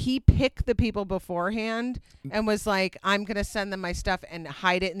wait, did he pick the people beforehand and was like, I'm going to send them my stuff and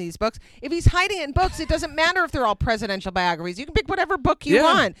hide it in these books? If he's hiding it in books, it doesn't matter if they're all presidential biographies. You can pick whatever book you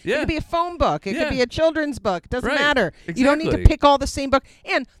want. It could be a phone book. It could be a children's book. It doesn't matter. Exactly. You don't need to pick all the same book.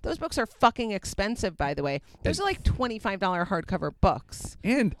 And those books are fucking expensive, by the way. Those are like $25 hardcover books.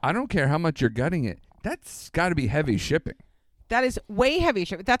 And I don't care how much you're gutting it. That's got to be heavy shipping. That is way heavy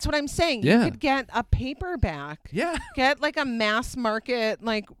shipping. That's what I'm saying. Yeah. You could get a paperback. Yeah. Get like a mass market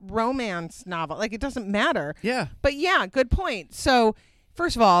like romance novel. Like it doesn't matter. Yeah. But yeah, good point. So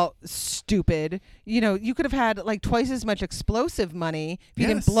first of all, stupid. You know, you could have had like twice as much explosive money if you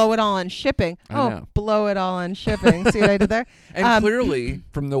didn't blow it all on shipping. I know. Blow it all on shipping. See what I did there? And clearly,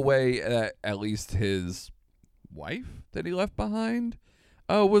 from the way at least his wife that he left behind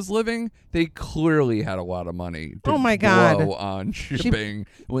was living, they clearly had a lot of money to Oh my God. blow on shipping.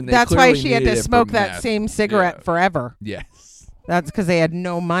 When they That's why clearly she had needed to it for smoke that meth. same cigarette forever. Yes. That's because they had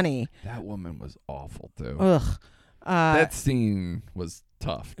no money. That woman was awful, too. Ugh. That scene was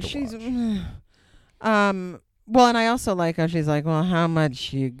tough to She's watch. well, and I also like how she's like, well, how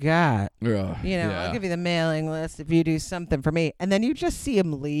much you got? Ugh, You know, yeah. I'll give you the mailing list if you do something for me. And then you just see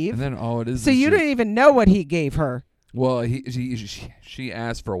him leave. And then all it is So is you just- didn't even know what he gave her. Well, she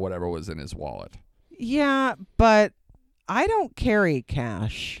asked for whatever was in his wallet. Yeah, but I don't carry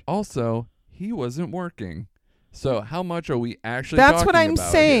cash. Also, he wasn't working. So how much are we actually That's what talking I'm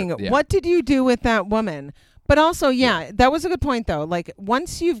about saying. here? Yeah. What did you do with that woman? But also, yeah, that was a good point, though. Like,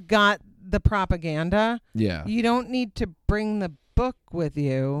 once you've got the propaganda, Yeah. you don't need to bring the book with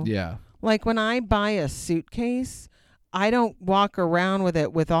you. Yeah. Like, when I buy a suitcase, I don't walk around with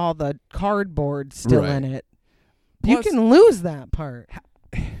it with all the cardboard still Right. in it. Plus- you can lose that part.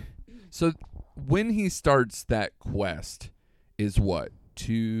 So when he starts that quest is what?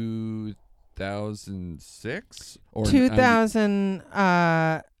 2006 or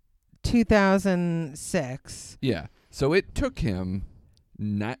 2006. Yeah. So it took him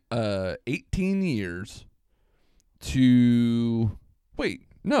 18 years to wait.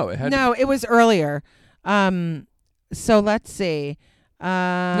 No, it had No, it was earlier. So let's see.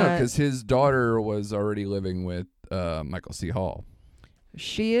 no, because his daughter was already living with Michael C. Hall.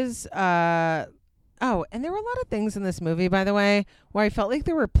 She is oh, and there were a lot of things in this movie, by the way, where I felt like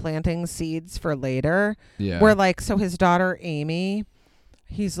they were planting seeds for later. Yeah. Where like, so his daughter Amy,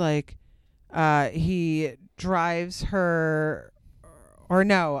 he's like, he drives her, or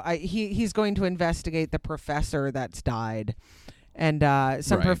no, he's going to investigate the professor that's died, and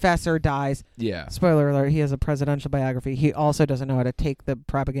some Right. professor dies. Yeah. Spoiler alert: he has a presidential biography. He also doesn't know how to take the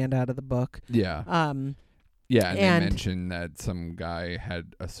propaganda out of the book. Yeah. Yeah, and and- they mentioned that some guy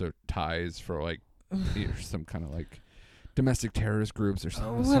had ties for like some kind of like domestic terrorist groups or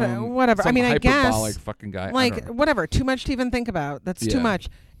something. Whatever. I Some mean, I guess hyperbolic fucking guy. I don't like know. whatever. Too much to even think about. That's too Yeah. much.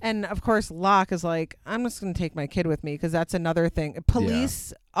 And of course, Locke is like, I'm just going to take my kid with me because that's another thing.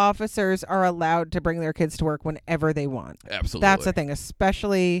 Police officers are allowed to bring their kids to work whenever they want. Absolutely. That's the thing,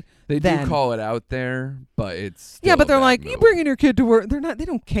 especially They then. do call it out there, but it's Yeah, still but a they're bad like, move. you bringing your kid to work? They're not. They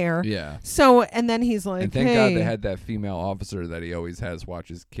don't care. Yeah. So, and then he's like, And thank hey. God they had that female officer that he always has watch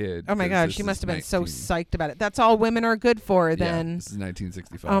his kid. Oh my 'cause God, this she is must have been so 19 psyched about it. That's all women are good for. Yeah, Then. this is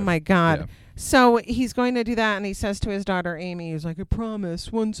 1965. Oh my God. Yeah. So he's going to do that, and he says to his daughter Amy, he's like, I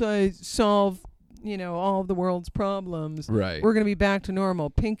promise, once I solve, all of the world's problems, Right. we're going to be back to normal.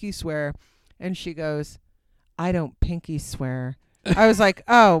 Pinky swear. And she goes, I don't pinky swear. I was like,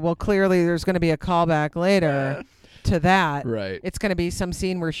 oh, well, clearly there's going to be a callback later to that. Right. It's going to be some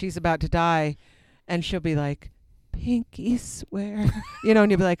scene where she's about to die, and she'll be like, pinky swear.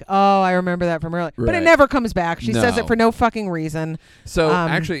 And you'll be like, oh, I remember that from earlier. But it Right. never comes back. She says No. it for no fucking reason. So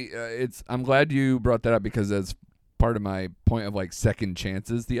actually, I'm glad you brought that up because that's part of my point of like second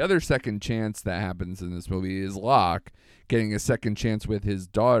chances. The other second chance that happens in this movie is Locke getting a second chance with his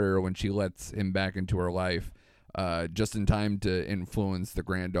daughter when she lets him back into her life, just in time to influence the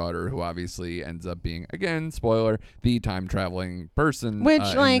granddaughter, who obviously ends up being, again, spoiler, the time traveling person. Which,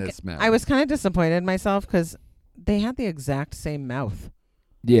 in this mess. I was kind of disappointed in myself because they had the exact same mouth.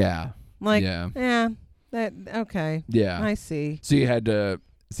 Yeah. Like, Yeah. okay. Yeah. I see. So you had to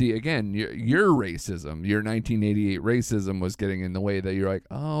see again your racism, your 1988 racism was getting in the way that you're like,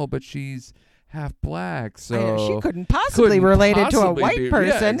 oh, but she's half black, so I know, she couldn't possibly relate it to a possibly white be-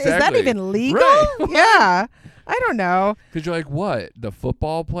 person. Yeah, Is that exactly. even legal? Right. Yeah. I don't know. Because you're like, what? The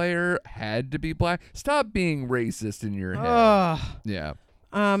football player had to be black? Stop being racist in your head. Ugh. Yeah.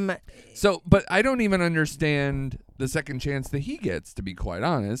 Um, So, but I don't even understand the second chance that he gets, to be quite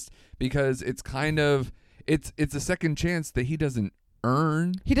honest, because it's kind of it's a second chance that he doesn't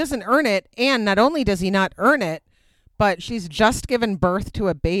earn. he doesn't earn it, and not only does he not earn it, but she's just given birth to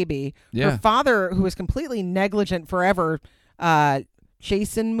a baby. Yeah. Her father, who was completely negligent forever,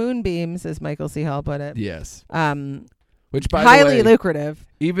 chasing moonbeams, as Michael C. Hall put it. Yes. Um, Which, by highly the way, lucrative.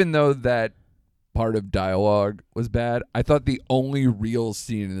 even though that part of dialogue was bad, I thought the only real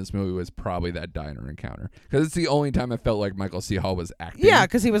scene in this movie was probably that diner encounter, because it's the only time I felt like Michael C. Hall was acting. Yeah,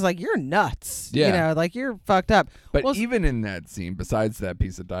 because he was like, "You're nuts." Yeah. You know, like you're fucked up. But Well, even in that scene, besides that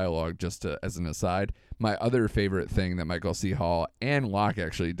piece of dialogue, just as an aside, my other favorite thing that Michael C. Hall and Locke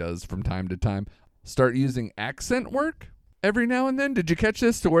actually does from time to time, start using accent work every now and then. Did you catch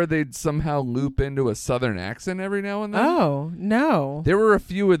this, to where they'd somehow loop into a southern accent every now and then? Oh no. There were a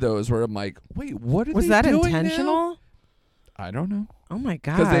few of those where I'm like, wait, what are Was they that doing intentional? now? I don't know. Oh my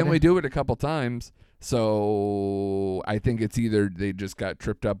god. Because they only do it a couple times. So I think it's either they just got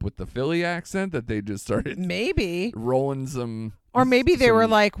tripped up with the Philly accent, that they just started maybe. rolling some. Or maybe they were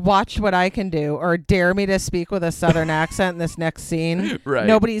some- like, "Watch what I can do," or "Dare me to speak with a southern accent in this next scene." Right.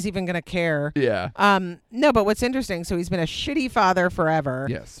 Nobody's even gonna care. Yeah. No, but what's interesting? So he's been a shitty father forever.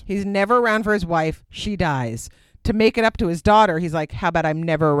 Yes. He's never around for his wife. She dies. To make it up to his daughter, he's like, "How about I'm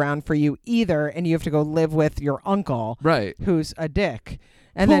never around for you either, and you have to go live with your uncle, Right. who's a dick."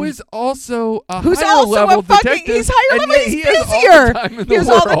 And Who then is also a who's higher also level a fucking detective, he's higher and level, yet he's he has busier. all the time in He has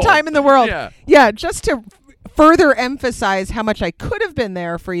the all the world. time in the world. Yeah. Yeah, just to further emphasize how much I could have been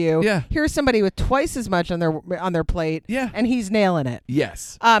there for you. Yeah. Here's somebody with twice as much on their plate. Yeah. And he's nailing it.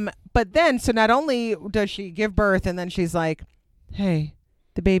 Yes. But then, so not only does she give birth, and then she's like, "Hey,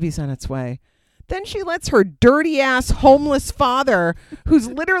 the baby's on its way." Then she lets her dirty ass homeless father, who's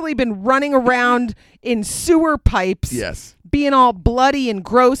literally been running around in sewer pipes, Yes. being all bloody and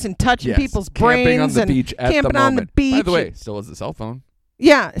gross and touching Yes. people's Camping brains on the and beach at camping the on moment. the beach. By the way, still has a cell phone.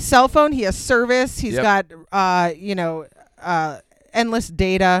 Yeah, cell phone. He has service. He's Yep. got, endless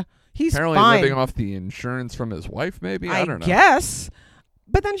data. He's Apparently fine. living off the insurance from his wife, maybe? I don't know. guess.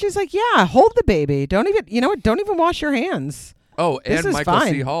 But then she's like, "Yeah, hold the baby. Don't even, you know what? Don't even wash your hands." Oh, This and is Michael C.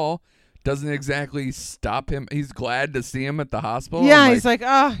 fine. Hall doesn't exactly stop him. He's glad to see him at the hospital. Yeah, I'm he's like,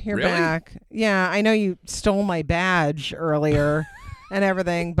 "Oh, you're really? back. Yeah, I know you stole my badge earlier and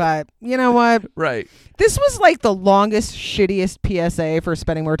everything, but you know what? right. This was like the longest, shittiest PSA for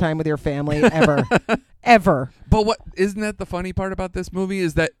spending more time with your family ever. Ever. But what isn't that the funny part about this movie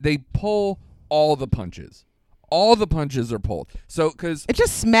is that they pull all the punches. All the punches are pulled. So, It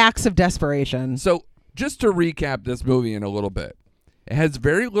just smacks of desperation. So just to recap this movie in a little bit, it has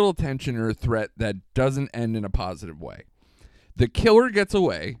very little tension or threat that doesn't end in a positive way. The killer gets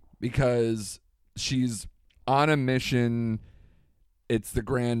away because she's on a mission. It's the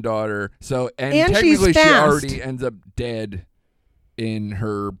granddaughter. So and And technically she's she fast. already ends up dead in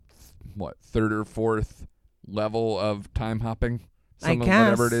her third or fourth level of time hopping.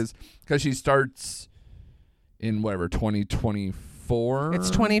 Whatever it guess. is. Because she starts in 2024. It's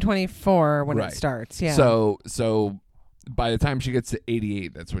 2024 when Right. it starts. Yeah. So by the time she gets to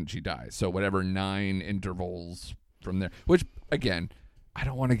 88, that's when she dies. So whatever 9 intervals from there. Which again, I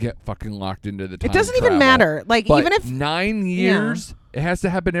don't want to get fucking locked into the time it doesn't even travel, matter. Like, but even if 9 years, it has to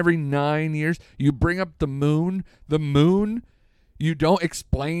happen every 9 years. You bring up the moon. The moon. You don't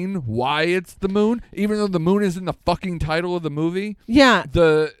explain why it's the moon, even though the moon is in the fucking title of the movie. yeah,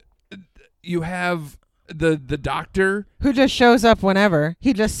 You have the doctor. who just shows up whenever.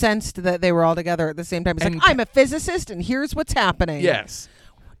 He just sensed that they were all together at the same time. He's And- like, "I'm a physicist, and here's what's happening." Yes.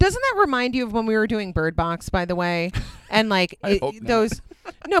 Doesn't that remind you of when we were doing Bird Box, by the way? And like I hope not. those,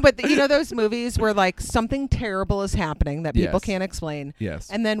 no, but you know those movies where like something terrible is happening that people Yes. can't explain, Yes.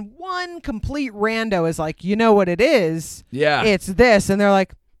 and then one complete rando is like, "You know what it is? Yeah. It's this," and they're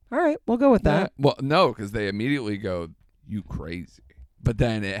like, "All right, we'll go with that." Well, no, because they immediately go, "You crazy." But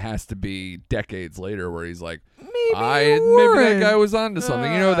then it has to be decades later where he's like, Maybe maybe that weren't." guy was onto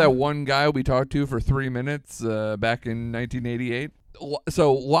something. You know that one guy we talked to for 3 minutes back in 1988?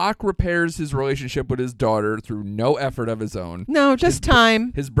 So Locke repairs his relationship with his daughter through no effort of his own. No, just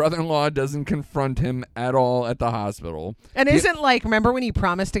time. His brother-in-law doesn't confront him at all at the hospital. And He- isn't like, remember when he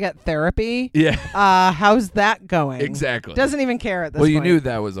promised to get therapy? Yeah, How's that going? exactly. Doesn't even care at this Well, point. you knew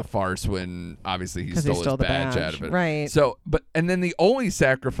that was a farce when obviously he 'Cause he stole stole his the badge out badge, of it. right. So, and then the only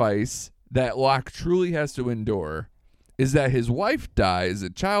sacrifice that Locke truly has to endure is that his wife dies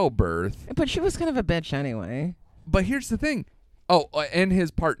at childbirth. But she was kind of a bitch anyway. But here's the thing. Oh, and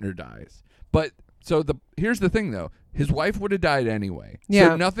his partner dies. But so here's the thing though. His wife would have died anyway. Yeah.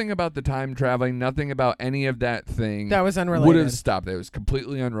 So nothing about the time traveling, nothing about any of that thing That was would unrelated. have stopped. It was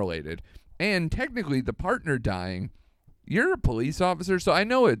completely unrelated. And technically the partner dying, you're a police officer, so I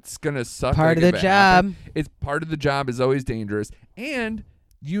know it's going to suck. Part of like, the if it happened. job. It's part of the job is always dangerous. And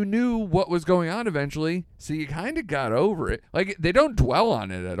you knew what was going on eventually, so you kind of got over it. Like, they don't dwell on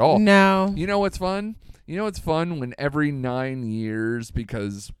it at all. No. You know what's fun? You know what's fun when every 9 years,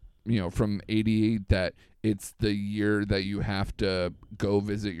 because, from 88, that it's the year that you have to go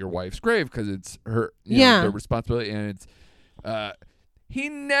visit your wife's grave because it's her, the responsibility, and it's, he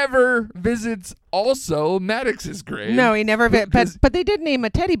never visits also Maddox's grave. No, he never. But they did name a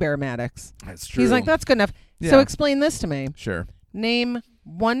teddy bear Maddox. That's true. He's like, that's good enough. Yeah. So explain this to me. Sure. Name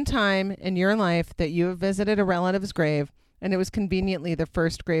one time in your life that you have visited a relative's grave and it was conveniently the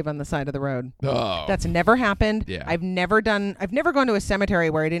first grave on the side of the road. Oh. That's never happened. Yeah. I've never gone to a cemetery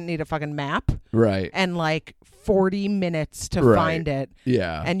where I didn't need a fucking map. Right. And like 40 minutes to find it.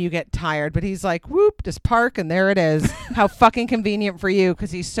 Yeah. And you get tired. But he's like, whoop, just park and there it is. How fucking convenient for you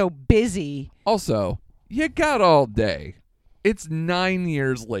because he's so busy. Also, you got all day. It's 9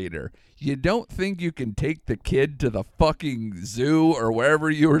 years later. You don't think you can take the kid to the fucking zoo or wherever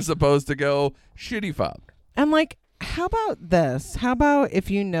you were supposed to go? Shitty father. And like, how about this? How about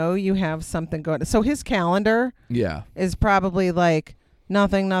if you know you have something going? So his calendar is probably like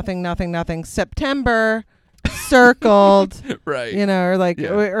nothing, September, circled. Right. Or like,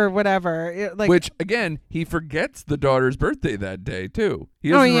 or whatever. Like, which, again, he forgets the daughter's birthday that day, too. He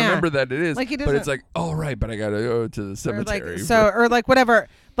doesn't remember that it is. Like, he but it's like, oh, right, but I got to go to the cemetery. Or like whatever.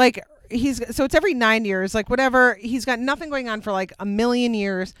 Like, so it's every 9 years, like whatever. He's got nothing going on for like a million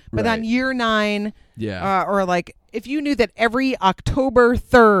years, but on year 9, or like if you knew that every October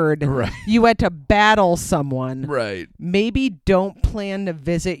 3rd you had to battle someone, right? Maybe don't plan to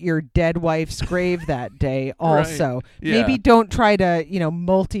visit your dead wife's grave that day. Also, Maybe don't try to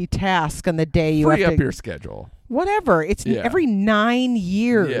multitask on the day you free have up your schedule. Whatever. It's every 9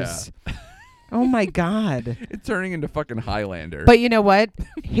 years. Yeah. Oh my God. It's turning into fucking Highlander. But you know what?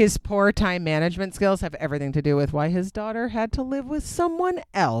 His poor time management skills have everything to do with why his daughter had to live with someone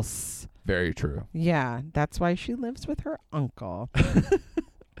else. Very true. Yeah, that's why she lives with her uncle.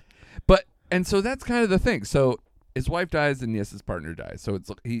 And so that's kind of the thing. So his wife dies and yes, his partner dies. So it's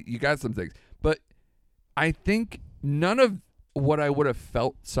you got some things. But I think none of what I would have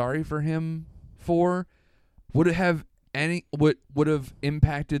felt sorry for him for would have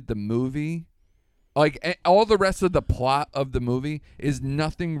impacted the movie. Like, all the rest of the plot of the movie is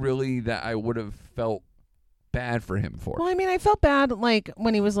nothing really that I would have felt bad for him for. Well, I mean, I felt bad, like,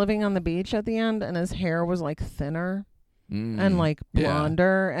 when he was living on the beach at the end and his hair was, like, thinner and, like,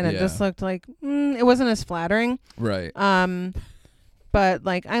 blonder. And it just looked like, it wasn't as flattering. Right. But,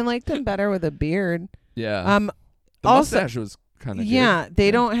 like, I liked him better with a beard. Yeah. The mustache was kind of good. Yeah,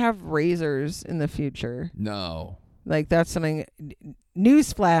 they don't have razors in the future. No. Like, that's something...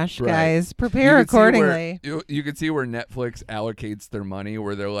 Newsflash, guys. Prepare accordingly. You can see where Netflix allocates their money,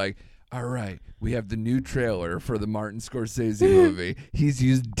 where they're like, all right, we have the new trailer for the Martin Scorsese movie. He's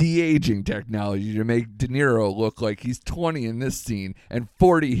used de-aging technology to make De Niro look like he's 20 in this scene and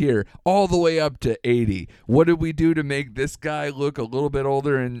 40 here, all the way up to 80. What did we do to make this guy look a little bit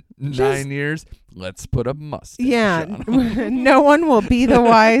older in 9 years? Let's put a mustache on him. No one will be the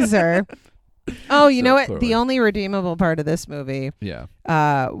wiser. Oh, you know what? Clearly. The only redeemable part of this movie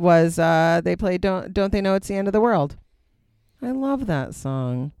was they played Don't They Know It's the End of the World. I love that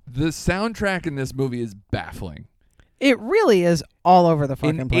song. The soundtrack in this movie is baffling. It really is all over the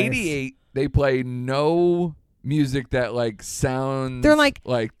fucking place. In 88, they play no music that like sounds... They're like,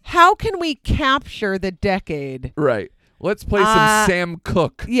 how can we capture the decade? Right. Let's play some Sam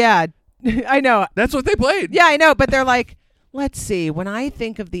Cooke. Yeah, I know. That's what they played. Yeah, I know, but they're like... Let's see. When I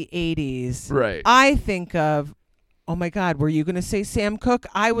think of the 80s, I think of, oh my God, were you going to say Sam Cooke?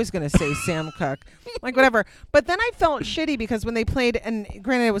 I was going to say Sam Cooke. Like, whatever. But then I felt shitty because when they played, and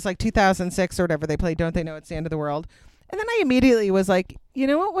granted it was like 2006 or whatever, they played Don't They Know It's the End of the World. And then I immediately was like, you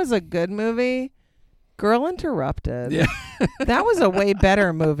know what was a good movie? Girl Interrupted. Yeah. That was a way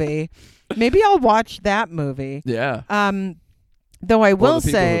better movie. Maybe I'll watch that movie. Yeah. Though I will the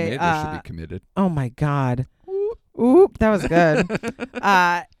people say, who made this should be committed. Oh my God. Oop, that was good.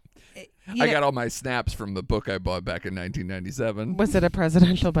 I got all my snaps from the book I bought back in 1997. Was it a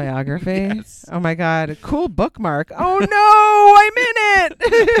presidential biography? Yes. Oh my God, cool bookmark. Oh no, I'm in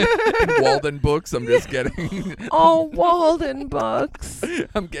it. Walden Books, I'm just getting. Oh, Walden Books.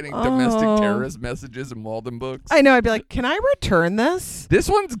 I'm getting domestic terrorist messages in Walden Books. I know, I'd be like, can I return this? This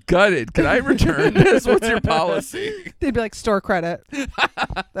one's gutted. Can I return this? What's your policy? They'd be like, store credit.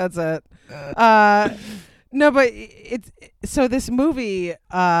 That's it. No, but it's so this movie,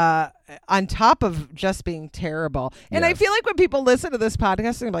 on top of just being terrible, and I feel like when people listen to this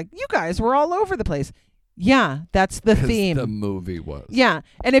podcast, they're like, "You guys were all over the place." Yeah, that's the 'Cause theme. the movie was. Yeah.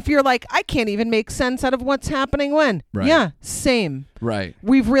 And if you're like, I can't even make sense out of what's happening when. Right. Yeah, same. Right.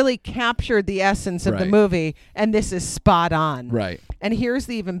 We've really captured the essence of the Right. movie, and this is spot on. Right. And here's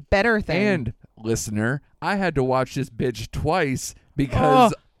the even better thing. And listener, I had to watch this bitch twice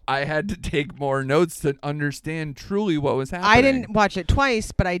because I had to take more notes to understand truly what was happening. I didn't watch it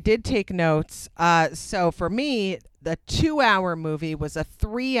twice, but I did take notes. So for me, the 2-hour movie was a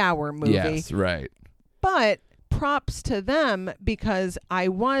 3-hour movie. Yes, right. But props to them because I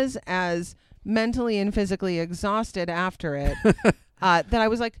was as mentally and physically exhausted after it that I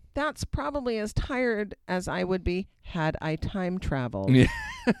was like, that's probably as tired as I would be had I time traveled. Yeah.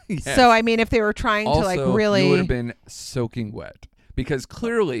 Yes. So, I mean, if they were trying also, to like really. you would have been soaking wet because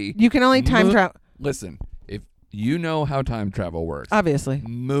clearly You can only time travel. Listen, if you know how time travel works, Obviously.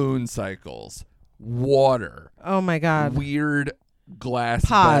 moon cycles, water, Oh my God. weird glass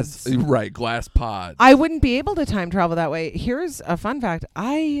Pods. glass pods. I wouldn't be able to time travel that way. Here's a fun fact.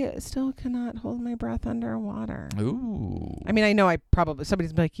 I still cannot hold my breath underwater. Ooh. I mean, I know I probably,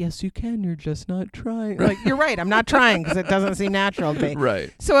 somebody's like, yes, you can. You're just not trying. Like, you're right. I'm not trying because it doesn't seem natural to me.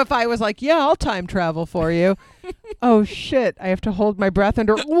 Right. So if I was like, yeah, I'll time travel for you. Oh, shit. I have to hold my breath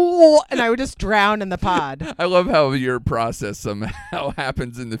under, and I would just drown in the pod. I love how your process somehow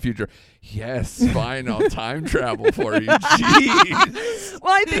happens in the future. Yes, fine, I'll time travel for you. Jeez.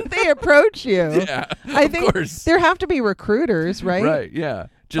 Well, I think they approach you. Yeah, I of think course. there have to be recruiters, right? Right, yeah.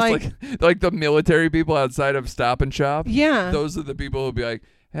 Just like the military people outside of Stop and Shop. Yeah. Those are the people who'll be like,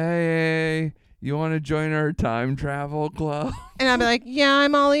 hey, you want to join our time travel club? And I'd be like, yeah,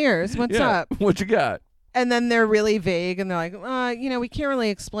 I'm all ears. What's Yeah, up? what you got? And then they're really vague and they're like, we can't really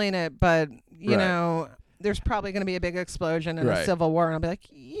explain it, but, you Right. know, there's probably going to be a big explosion and a Right. civil war. And I'll be like,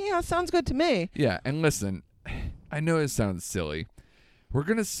 yeah, sounds good to me. Yeah, and listen, I know it sounds silly. We're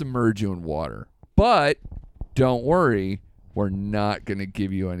going to submerge you in water, but don't worry. We're not going to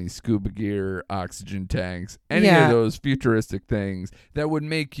give you any scuba gear, oxygen tanks, any Yeah. of those futuristic things that would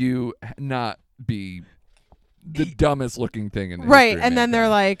make you not be the dumbest looking thing in the Right. history of And then they're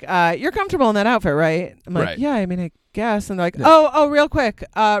mankind. like, you're comfortable in that outfit, right? I'm like, Right. yeah, I mean, I guess. And they're like, Yeah. oh, real quick.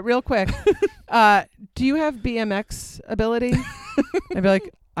 Do you have BMX ability? I'd be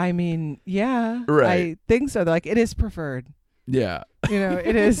like, I mean, yeah, Right. I think so. They're like, it is preferred. Yeah. You know,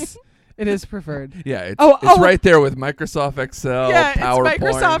 it is. It is preferred. Yeah, it's Oh. right there with Microsoft Excel, Yeah, PowerPoint. it's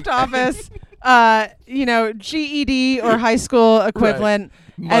Microsoft Office. GED or high school equivalent.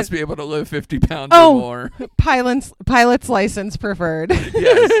 Must be able to lift 50 pounds Oh. or more. Pilot's license preferred.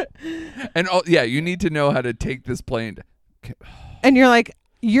 Yes. And you need to know how to take this plane. And you're like,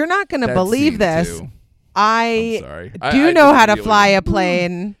 you're not going to That believe scene, this. too. I I'm sorry. do I know just how to really- fly a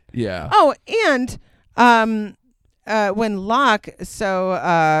plane. Yeah. Oh, and when Locke,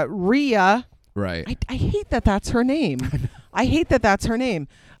 Rhea, Right. I hate that that's her name. I hate that that's her name.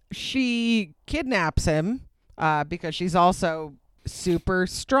 She kidnaps him because she's also super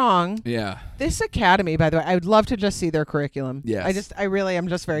strong. Yeah. This academy, by the way, I would love to just see their curriculum. Yes. I really am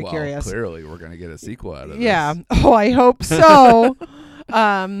just very Well, curious. clearly, we're going to get a sequel out of this. Yeah. Oh, I hope so.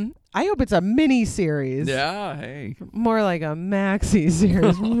 I hope it's a mini series. Yeah. Hey. More like a maxi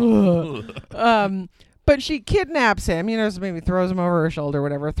series. But she kidnaps him, just maybe throws him over her shoulder,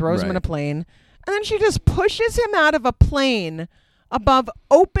 whatever, throws him in Right. a plane, and then she just pushes him out of a plane above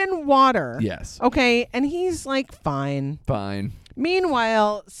open water. Yes. Okay, and he's like, fine. Fine.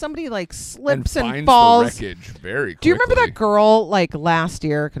 Meanwhile, somebody like slips and and finds falls. the wreckage very quickly. Do you remember that girl like last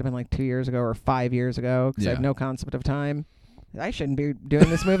year? Could have been like 2 years ago or 5 years ago because I Yeah. have no concept of time. I shouldn't be doing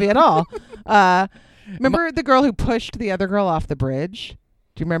this movie at all. Remember the girl who pushed the other girl off the bridge?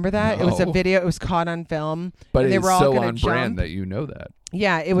 Do you remember that? It was a No. video. It was caught on film. But and they it's were all so gonna on jump. brand that you know that.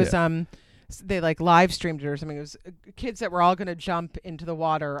 Yeah, it was. They like live streamed it or something. It was kids that were all going to jump into the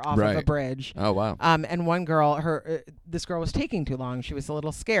water off of a Right. bridge. Oh, wow. And one girl, this girl was taking too long. She was a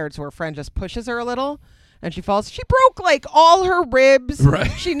little scared, so her friend just pushes her a little, and she falls. She broke like all her ribs. Right.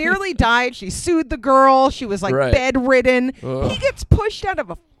 She nearly died. She sued the girl. She was like Right. bedridden. Ugh. He gets pushed out of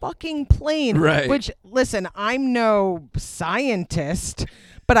a fucking plane. Right. Which, listen, I'm no scientist,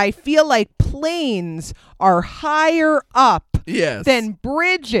 but I feel like planes are higher up Yes. than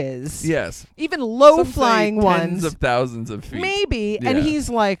bridges. Yes. Even Some low-flying say ones. Tens of thousands of feet. Maybe. And Yeah. he's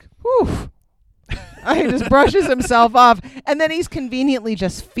like, whew. He just brushes himself off. And then he's conveniently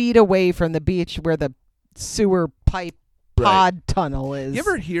just feet away from the beach where the sewer pipe pod tunnel is. You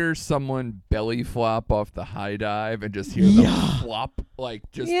ever hear someone belly flop off the high dive and just hear them flop, like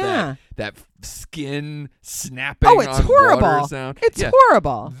just that skin snapping? Oh, it's on horrible. Water sound? It's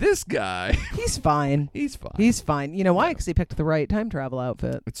horrible. This guy, he's fine. He's fine. He's fine. You know why? Because he picked the right time travel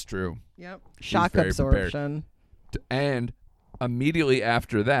outfit. It's true. Yep. Shock very absorption. And immediately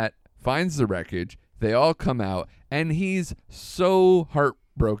after that, finds the wreckage. They all come out, and he's so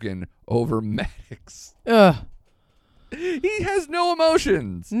heartbroken over Maddox. Ugh. He has no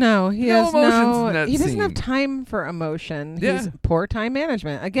emotions. No, he has emotions in that He doesn't scene. have time for emotion. Yeah. He's poor time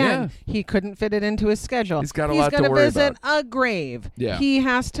management. Again, he couldn't fit it into his schedule. He's got a lot to worry gonna visit about. a grave. Yeah. He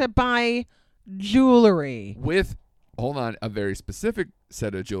has to buy jewelry. With, hold on, a very specific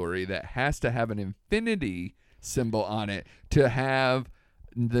set of jewelry that has to have an infinity symbol on it to have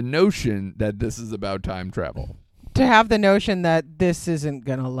the notion that this is about time travel. To have the notion that this isn't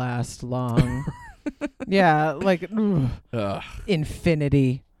gonna last long. Yeah, like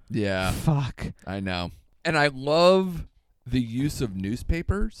infinity. Yeah, Fuck. I know. And I love the use of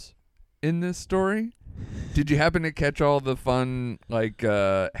newspapers in this story. Did you happen to catch all the fun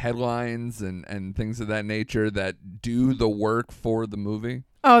headlines and things of that nature that do the work for the movie?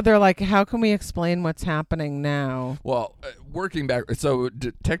 Oh, they're like, how can we explain what's happening now? Well, working back, so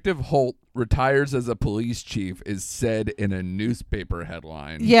Detective Holt retires as a police chief is said in a newspaper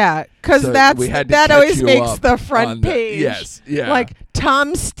headline. Yeah, because So that always makes the front page. Yes, yeah. Like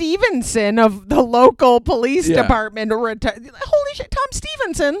Tom Stevenson of the local police department. Holy shit, Tom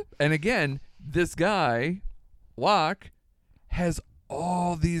Stevenson. And again, this guy, Locke, has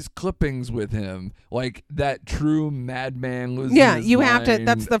all these clippings with him, like that true madman losing his you have to. mind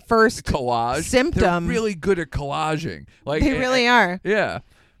That's the first collage symptom. They're really good at collaging. Like They really are. Yeah.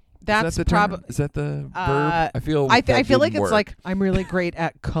 That's probably is that the verb? I feel like didn't it's work. like I'm really great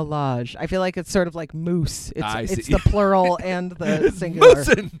at collage. I feel like it's sort of like moose. I It's see. the plural and the singular.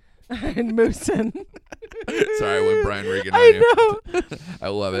 Moosin'. And moosin'. Sorry, I went Brian Regan on I you. know. I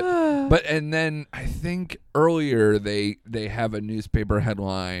love it. But and then I think earlier they have a newspaper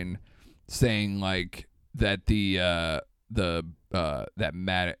headline saying like that that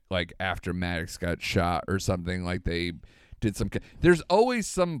after Maddox got shot or something, like they did some. There's always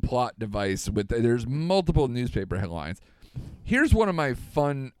some plot device there's multiple newspaper headlines. Here's one of my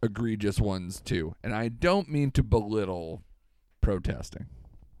fun egregious ones too, and I don't mean to belittle protesting.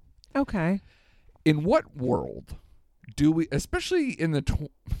 Okay. In what world do we, especially in the,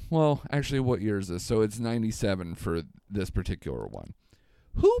 actually, what year is this? So it's 97 for this particular one.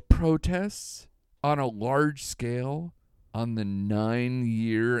 Who protests on a large scale on the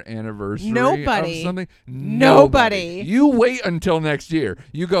 9-year anniversary Nobody. of something? Nobody. You wait until next year.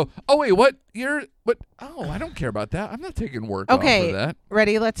 You go, oh, wait, what year? What? Oh, I don't care about that. I'm not taking work off Okay. for that.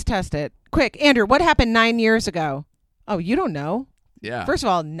 Ready? Let's test it. Quick, Andrew, what happened 9 years ago? Oh, you don't know. Yeah. First of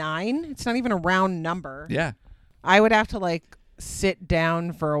all, 9? It's not even a round number. Yeah. I would have to sit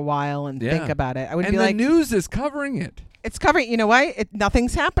down for a while and think about it. I would And be the like, news is covering it. it's covering. You know why?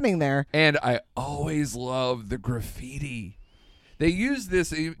 Nothing's happening there. And I always love the graffiti. They use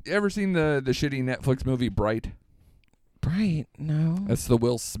this. You ever seen the shitty Netflix movie Bright? Bright? No. That's the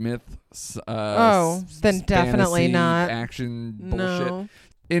Will Smith. Then definitely fantasy not. Action No.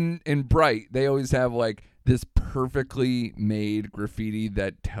 bullshit. In Bright, they always have this perfectly made graffiti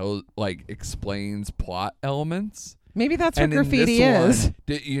that explains plot elements. Maybe that's what And in graffiti this is. one,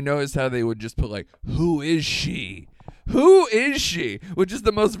 did you notice how they would just put who is she? Who is she? Which is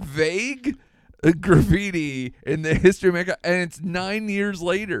the most vague graffiti in the history of mankind. And it's 9 years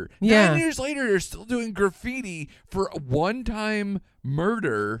later. Yeah. 9 years later, they're still doing graffiti for a one-time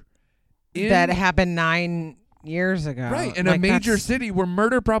murder. That happened 9 years ago. Right, in a major that's, city where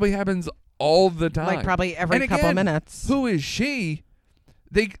murder probably happens all the time. probably every And couple again, minutes. Who is she?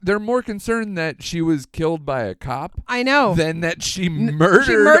 They're more concerned that she was killed by a cop I know. than that she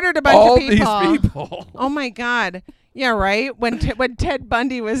murdered a bunch all of people. these people. Oh my God. Yeah, right. When Ted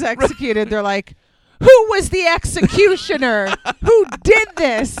Bundy was executed, they're like, who was the executioner? Who did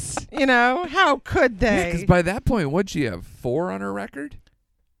this? How could they? Because by that point, what'd she have? 4 on her record?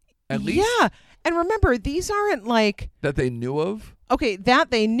 At least? Yeah. And remember, these aren't That they knew of? okay, that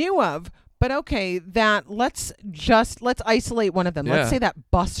they knew of, but okay, let's isolate one of them. Yeah. Let's say that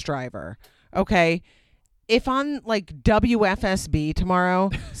bus driver. Okay. If on WFSB tomorrow,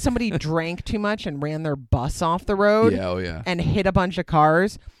 somebody drank too much and ran their bus off the road and hit a bunch of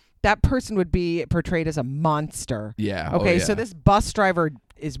cars, that person would be portrayed as a monster. Yeah. Okay, so this bus driver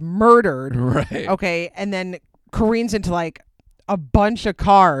is murdered. Right. Okay, and then careens into a bunch of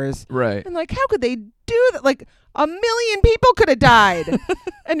cars. Right. And how could they do that? 1 million people could have died.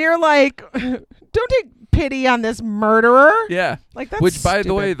 And you're like, don't take pity on this murderer. Yeah. Like, that's Which, by the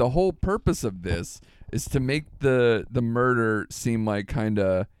stupid. way, the whole purpose of this is to make the murder seem like kind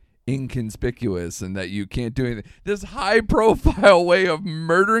of inconspicuous and that you can't do anything. This high-profile way of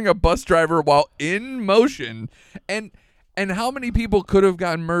murdering a bus driver while in motion, and how many people could have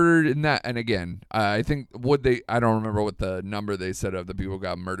gotten murdered in that? And again, I think I don't remember what the number they said of the people who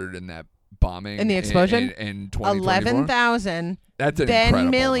got murdered in that bombing In the explosion? in 2024. 11,000. That's an then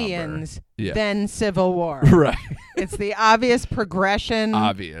incredible millions. number. Yeah. Then civil war. Right. It's the obvious progression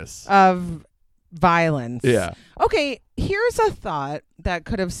Obvious. of violence. Yeah. Okay, here's a thought that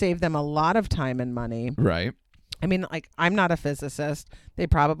could have saved them a lot of time and money. Right. I mean, like, I'm not a physicist. They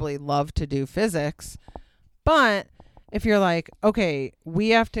probably love to do physics. But if you're like, okay, we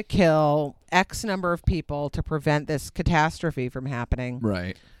have to kill X number of people to prevent this catastrophe from happening.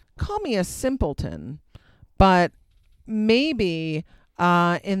 Right. Call me a simpleton. But maybe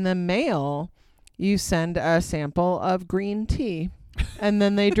in the mail, you send a sample of green tea. And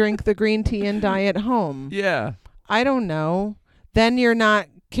then they drink the green tea and die at home. Yeah. I don't know. Then you're not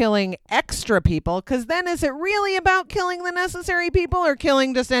killing extra people, because then is it really about killing the necessary people or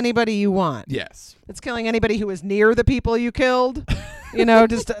killing just anybody you want? Yes. It's killing anybody who was near the people you killed. You know,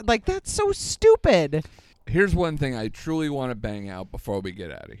 just like, that's so stupid. Here's one thing I truly want to bang out before we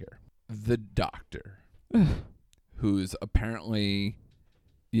get out of here. The doctor, who's apparently,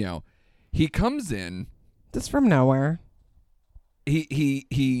 he comes in. Just from nowhere.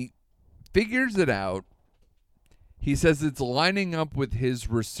 He figures it out. He says it's lining up with his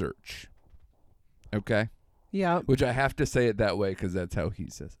research. Okay? Yeah. Which I have to say it that way because that's how he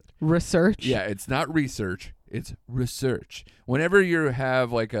says it. Research? Yeah, it's not research. It's research. Whenever you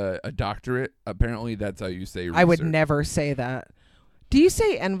have like a doctorate, apparently that's how you say research. I would never say that. Do you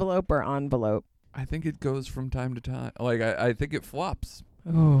say envelope or envelope? I think it goes from time to time. Like, I think it flops.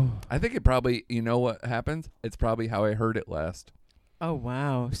 Oh. I think it probably, you know what happens? It's probably how I heard it last. Oh,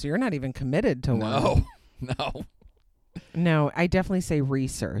 wow. So you're not even committed to one. No. No, I definitely say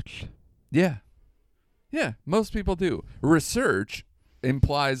research. Yeah. Yeah, most people do. Research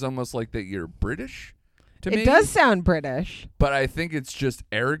implies almost like that you're British to me. It does sound British. But I think it's just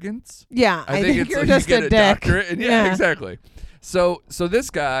arrogance. Yeah, I think it's you're like just you get a a dick. doctorate. And yeah, exactly. So this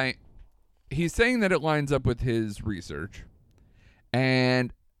guy, he's saying that it lines up with his research.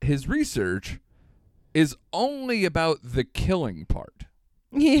 And his research is only about the killing part.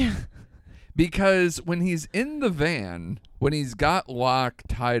 Yeah. Because when he's in the van, when he's got Locke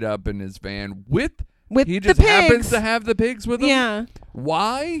tied up in his van with he the just happens pigs. to have the pigs with him. Yeah.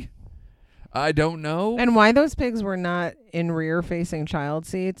 Why? I don't know. And why those pigs were not in rear-facing child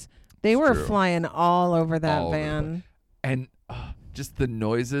seats. They were true. flying all over that All over the van. And just the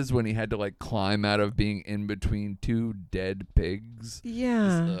noises when he had to like climb out of being in between two dead pigs.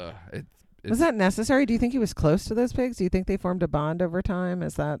 Yeah. It's Was that necessary? Do you think he was close to those pigs? Do you think they formed a bond over time?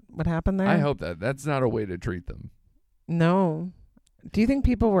 Is that what happened there? I hope that's not a way to treat them. No. Do you think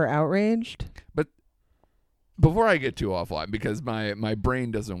people were outraged? But before I get too offline, because my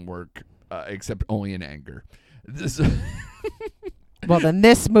brain doesn't work except only in anger. Well, then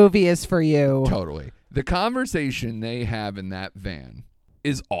this movie is for you. Totally. The conversation they have in that van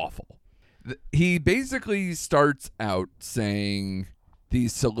is awful. He basically starts out saying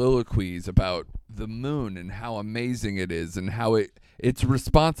these soliloquies about the moon and how amazing it is and how it's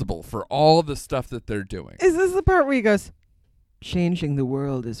responsible for all the stuff that they're doing. Is this the part where he goes, changing the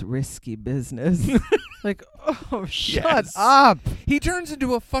world is risky business? Like, oh, shut Yes. up. He turns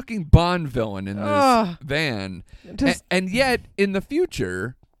into a fucking Bond villain in this van. And yet, in the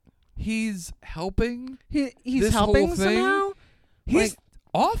future, he's helping. He's this helping whole thing. somehow? He's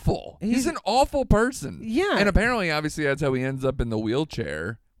awful. He's an awful person. Yeah. And apparently, obviously, that's how he ends up in the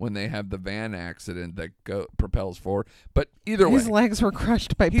wheelchair when they have the van accident that propels forward. But either way. His legs were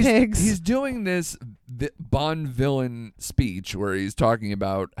crushed by pigs. He's doing this Bond villain speech where he's talking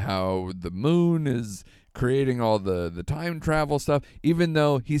about how the moon is creating all the time travel stuff, even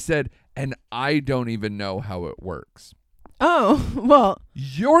though he said, and I don't even know how it works. Oh, well.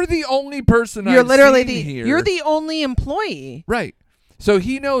 You're the only person You're I've literally seen here. You're the only employee. Right. So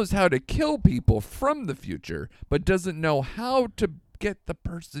he knows how to kill people from the future, but doesn't know how to get the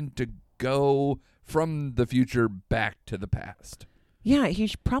person to go from the future back to the past. Yeah,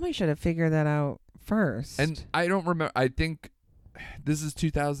 he probably should have figured that out first. And I don't remember. I think this is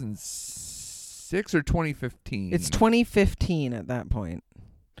 2006 or 2015. It's 2015 at that point.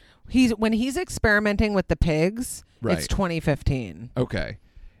 When he's experimenting with the pigs, Right. It's 2015. Okay.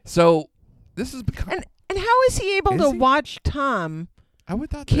 So this is And how is he able to watch Tom I would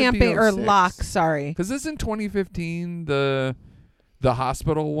thought camping or Locke, sorry. Because isn't 2015 the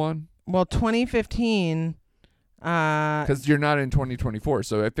hospital one? Well, 2015. Because you're not in 2024.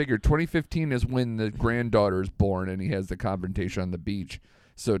 So I figured 2015 is when the granddaughter is born and he has the confrontation on the beach.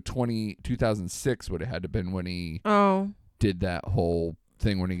 So 2006 would have had to been when he did that whole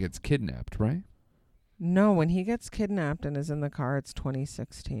thing when he gets kidnapped, right? No, when he gets kidnapped and is in the car, it's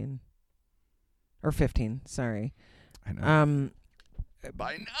 2016. Or 15, sorry. I know.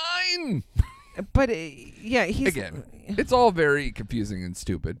 By 9! But, yeah, he's... Again, it's all very confusing and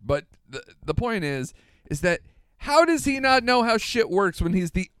stupid. But the point is that how does he not know how shit works when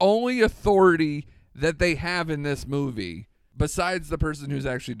he's the only authority that they have in this movie besides the person who's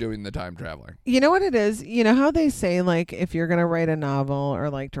actually doing the time traveling? You know what it is? You know how they say, like, if you're going to write a novel or,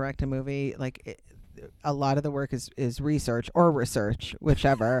 like, direct a movie, like, a lot of the work is research or research,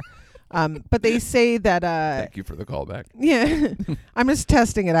 whichever. But they say that... Thank you for the callback. Yeah. I'm just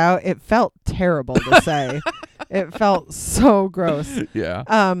testing it out. It felt terrible to say. It felt so gross. Yeah.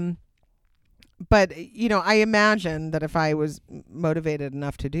 But, you know, I imagine that if I was motivated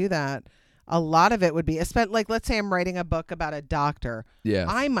enough to do that, a lot of it would be, like, let's say I'm writing a book about a doctor. Yeah.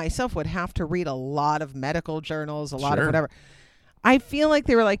 I myself would have to read a lot of medical journals, a lot of Sure. whatever. I feel like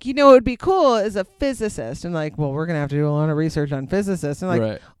they were like, you know, it would be cool as a physicist. And like, well, we're going to have to do a lot of research on physicists. And like,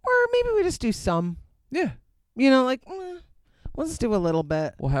 Right. or maybe we just do some, Yeah. you know, like, we'll just do a little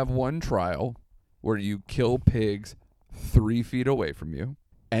bit. We'll have one trial where you kill pigs 3 feet away from you.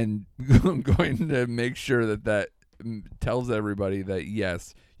 And I'm going to make sure that tells everybody that,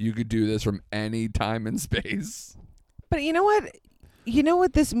 yes, you could do this from any time and space. But you know what? You know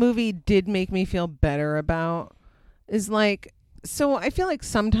what this movie did make me feel better about is like, so I feel like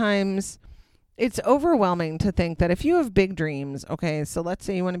sometimes it's overwhelming to think that if you have big dreams, okay, so let's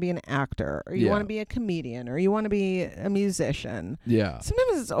say you want to be an actor or you Yeah. want to be a comedian or you want to be a musician. Yeah.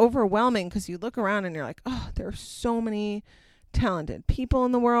 Sometimes it's overwhelming because you look around and you're like, oh, there are so many talented people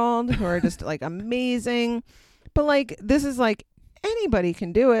in the world who are just like amazing. But like, this is like, anybody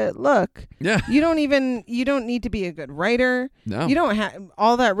can do it. Look, Yeah. you don't need to be a good writer. No. You don't have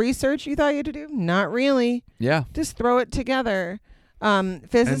all that research you thought you had to do. Not really. Yeah. Just throw it together.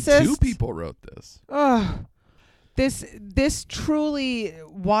 Physicists. And 2 people wrote this. Oh, this truly,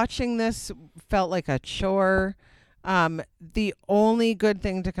 watching this felt like a chore. The only good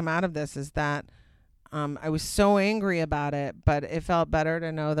thing to come out of this is that I was so angry about it, but it felt better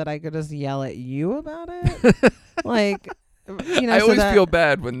to know that I could just yell at you about it. Like, you know, I so always that feel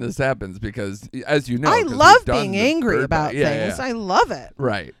bad when this happens because, as you know, I 'cause love we've done being the angry Bird about Box. Yeah, things. yeah. I love it.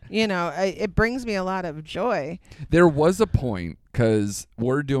 Right. You know, it brings me a lot of joy. There was a point, because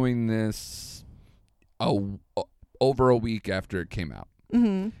we're doing this over a week after it came out.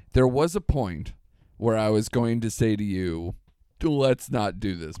 Mm-hmm. There was a point where I was going to say to you, let's not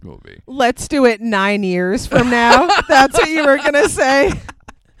do this movie. Let's do it 9 years from now. That's what you were going to say.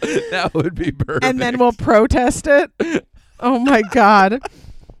 That would be perfect. And then we'll protest it. Oh, my God.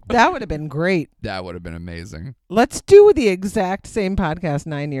 That would have been great. That would have been amazing. Let's do the exact same podcast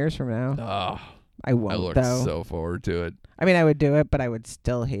 9 years from now. Oh, I won't, I look though. so forward to it. I mean, I would do it, but I would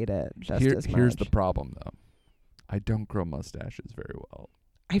still hate it just as much. Here's the problem, though. I don't grow mustaches very well.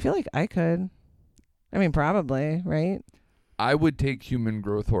 I feel like I could. I mean, probably, right? I would take human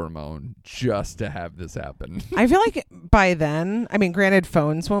growth hormone just to have this happen. I feel like by then, I mean, granted,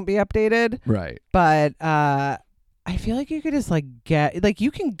 phones won't be updated, Right. but I feel like you could just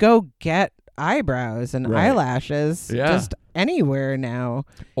you can go get eyebrows and Right. eyelashes Yeah. just anywhere now.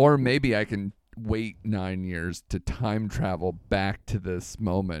 Or maybe I can wait 9 years to time travel back to this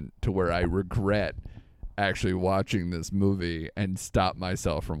moment to where I regret actually watching this movie and stop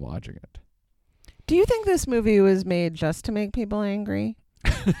myself from watching it. Do you think this movie was made just to make people angry?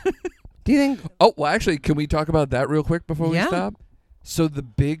 Do you think? Oh, well, actually, can we talk about that real quick before we Yeah. stop? So the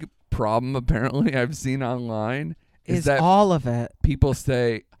big problem apparently I've seen online is that all of it. people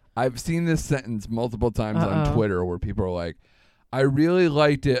say, I've seen this sentence multiple times on Uh-oh. Twitter where people are like, I really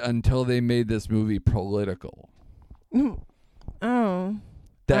liked it until they made this movie political. Oh.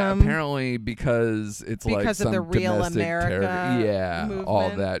 That apparently because it's like Because some of the real domestic America yeah, movement all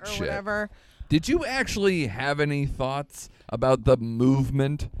that or shit. whatever. Did you actually have any thoughts about the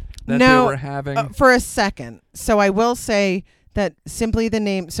movement that No, they were having? For a second. So I will say that simply the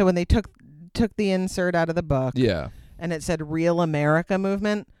name. So when they took the insert out of the book, Yeah. and it said "Real America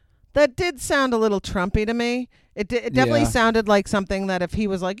Movement," that did sound a little Trumpy to me. It definitely Yeah. sounded like something that if he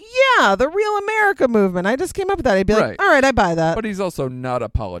was like, "Yeah, the Real America Movement," I just came up with that. I'd be Right. like, "All right, I buy that." But he's also not a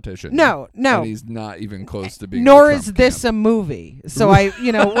politician. No. And he's not even close to being Nor the is Trump this a movie. So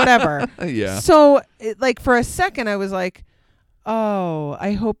whatever. camp. Yeah. So, for a second, I was like, "Oh,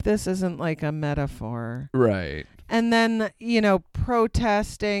 I hope this isn't like a metaphor." Right. And then,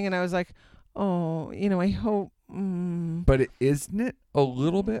 protesting, and I was like, oh, I hope. But isn't it a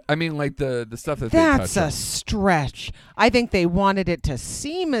little bit? I mean, like the stuff that That's they touch a stretch. I think they wanted it to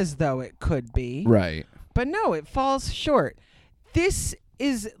seem as though it could be. right. But no, it falls short. This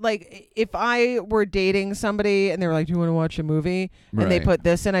is like, if I were dating somebody and they were like, do you want to watch a movie? And they Right. put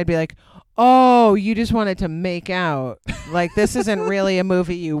this in, I'd be like, oh, you just wanted to make out. Like, this isn't really a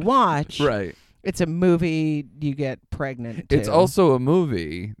movie you watch. Right. It's a movie you get pregnant to. It's also a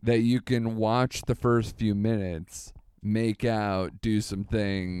movie that you can watch the first few minutes, make out, do some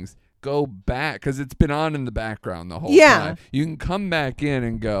things, go back, because it's been on in the background the whole time. You can come back in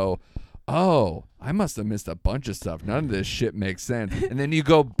and go, oh, I must have missed a bunch of stuff. None of this shit makes sense. And then you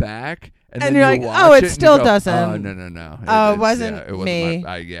go back, and then you're you like, watch oh, it and you still go, doesn't. Oh, no. Oh, it wasn't it wasn't me.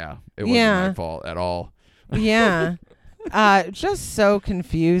 it wasn't my fault at all. Yeah. Just so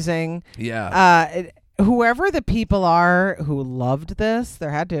confusing. Yeah. Whoever the people are who loved this,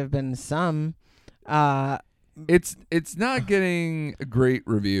 there had to have been some. It's not getting great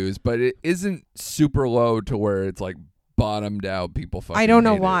reviews, but it isn't super low to where it's like bottomed out. People fucking I don't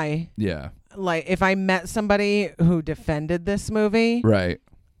know hate it. why. Yeah. Like, if I met somebody who defended this movie, Right.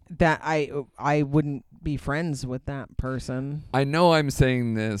 that I wouldn't be friends with that person. I know I'm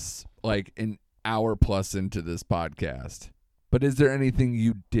saying this like an hour plus into this podcast, but is there anything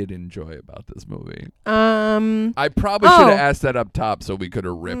you did enjoy about this movie? I probably should have asked that up top so we could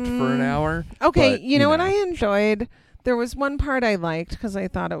have ripped for an hour. Okay, but, you know what I enjoyed? There was one part I liked because I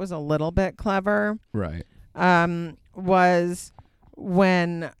thought it was a little bit clever. Right. Was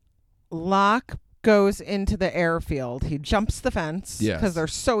when Locke goes into the airfield. He jumps the fence because Yes. they're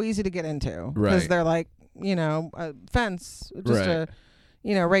so easy to get into. Because Right. they're like, a fence, just Right.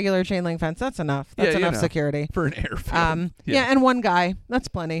 a regular chain link fence. That's enough. That's enough security. For an airfield. Yeah, and one guy. That's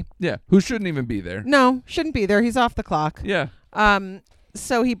plenty. Yeah. Who shouldn't even be there. No, shouldn't be there. He's off the clock. Yeah.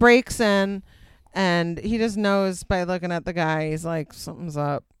 So he breaks in, and he just knows by looking at the guy. He's like, something's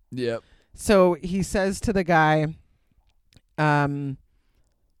up. Yep. So he says to the guy,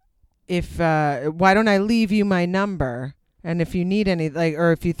 why don't I leave you my number? And if you need any,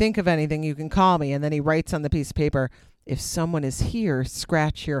 or if you think of anything, you can call me. And then he writes on the piece of paper, if someone is here,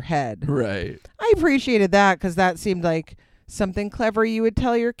 scratch your head. Right. I appreciated that because that seemed like something clever you would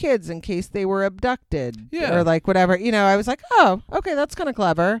tell your kids in case they were abducted. Yeah. Or like whatever. I was like, oh, okay, that's kind of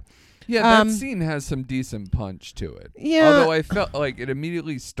clever. Yeah, that scene has some decent punch to it. Yeah. Although I felt like it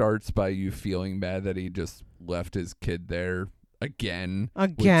immediately starts by you feeling bad that he just left his kid there again.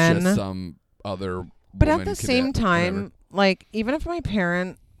 With just some other But at woman the same cadet, time, whatever. like, even if my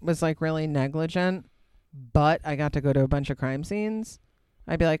parent was like really negligent, but I got to go to a bunch of crime scenes,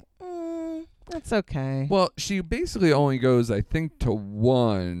 I'd be like, that's okay. Well, she basically only goes, I think, to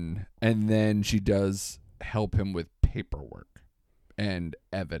one, and then she does help him with paperwork and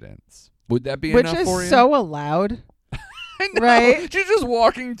evidence. Would that be Which enough is for you? so allowed. I know. right? She's just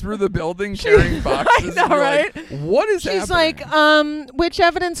walking through the building carrying boxes. I know, and you're right? like, what is She's happening? like, which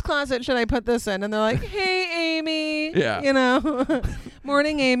evidence closet should I put this in? And they're like, hey, Amy. Yeah.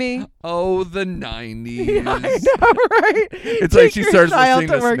 Morning, Amy. Oh, the 90s. Yeah, I know, right? It's Take like she your starts child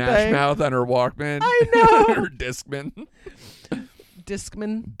listening to work Smash day. Mouth on her Walkman. I know. Her Discman.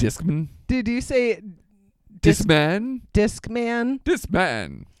 Discman. Discman? Did you say Discman? Discman?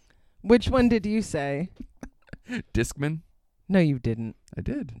 Discman. Which one did you say? Discman? No, you didn't. I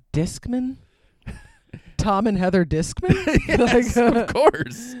did. Discman? Tom and Heather Discman? Yes, of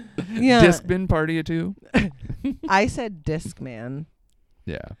course. Yeah. Discman party of two? I said Discman,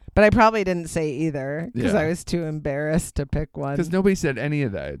 Yeah. but I probably didn't say either because Yeah. I was too embarrassed to pick one. Because nobody said any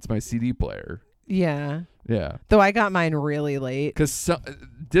of that. It's my CD player. Yeah. Yeah. Though I got mine really late. Because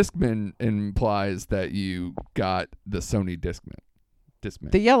Discman implies that you got the Sony Discman.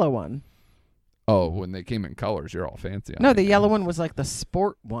 The yellow one. Oh, when they came in colors, you're all fancy. No, the yellow one was like the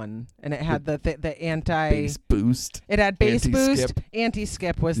sport one, and it had the anti bass boost. It had bass Anti-skip. boost.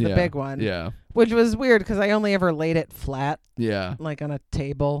 Anti-skip was the Yeah, big one. Yeah. Which was weird because I only ever laid it flat, Yeah. like on a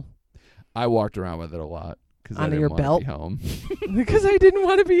table, I walked around with it a lot because I Onto didn't your want belt? to be home. because I didn't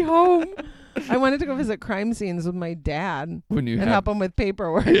want to be home. I wanted to go visit crime scenes with my dad When you and have, help him with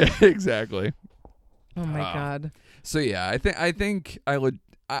paperwork. yeah, exactly. Oh my god. So yeah, I think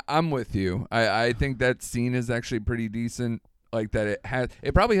I'm with you. I think that scene is actually pretty decent. Like that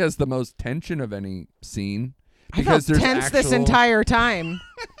it probably has the most tension of any scene. I felt there's tense this entire time.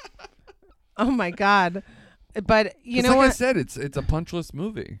 Oh my god. But you know like what? I said, it's a punchless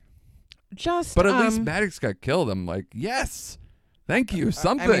movie. Just But at least Maddox got killed. I'm like, yes, thank you.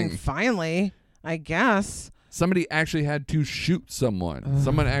 Something. I mean, finally, I guess. Somebody actually had to shoot someone.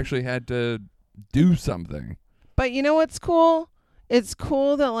 Someone actually had to do something. But you know what's cool? It's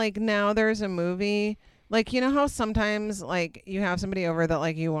cool that like now there's a movie. Like, you know how sometimes like you have somebody over that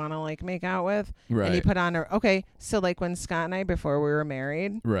like you want to like make out with, Right. and you put on okay. So like when Scott and I, before we were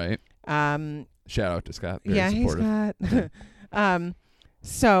married, Right. Shout out to Scott. Very yeah, supportive. he's got.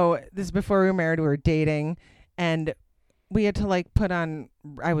 So this is before we were married. We were dating, and we had to like put on.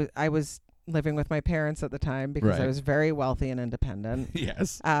 I was living with my parents at the time because I Right. was very wealthy and independent.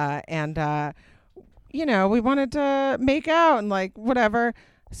 Yes. And you know, we wanted to make out and like whatever.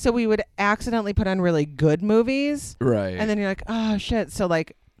 So we would accidentally put on really good movies. Right. And then you're like, oh shit. So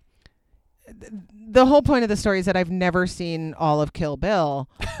like the whole point of the story is that I've never seen all of Kill Bill.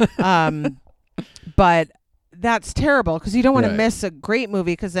 But that's terrible because you don't want to Right. miss a great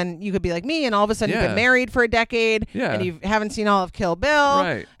movie because then you could be like me and all of a sudden you've Yeah. been married for a decade Yeah. and you haven't seen all of Kill Bill.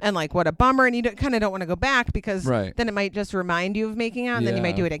 Right. And like, what a bummer. And you kind of don't want to go back because Right. then it might just remind you of making out and then you might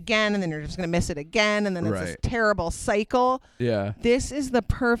Yeah. do it again and then you're just going to miss it again. And then it's this Right. terrible cycle. Yeah. This is the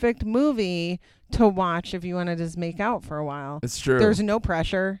perfect movie to watch if you want to just make out for a while. It's true. There's no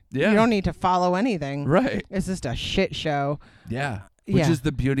pressure. Yeah. You don't need to follow anything. Right. It's just a shit show. Yeah. Which Yeah. is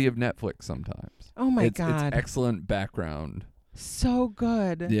the beauty of Netflix sometimes. Oh my It's God. excellent background. So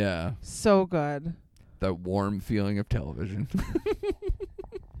good. Yeah. So good. That warm feeling of television.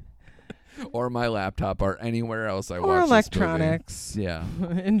 Or my laptop or anywhere else I watch Or this movie. electronics Yeah.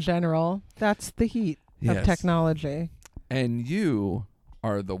 in general. That's the heat Yes. of technology. And you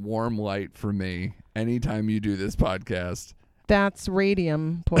are the warm light for me anytime you do this podcast. That's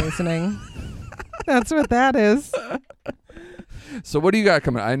radium poisoning. That's what that is. So what do you got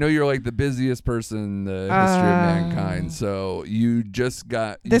coming? I know you're like the busiest person in the history of mankind. So you just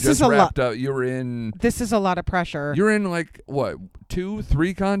This is a lot. wrapped up. You were in This is a lot of pressure. You're in like what,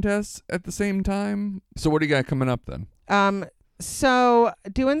 2-3 contests at the same time? So what do you got coming up then? So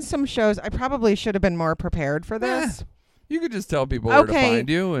doing some shows. I probably should have been more prepared for this. You could just tell people where to Okay. find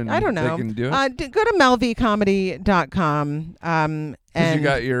you and I don't know. they can do it. Go to melvcomedy.com. Because And you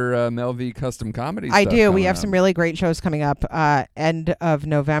got your Mel V custom comedy I stuff do. We coming have up. some really great shows coming up end of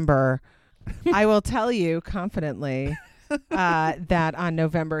November. I will tell you confidently that on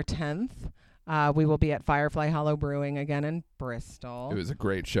November 10th, we will be at Firefly Hollow Brewing again in Bristol. It was a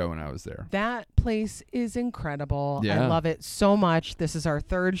great show when I was there. That place is incredible. Yeah. I love it so much. This is our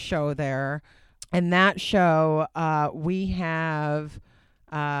third show there. And that show, we have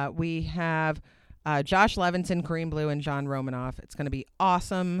Josh Levinson, Kareem Blue, and John Romanoff. It's going to be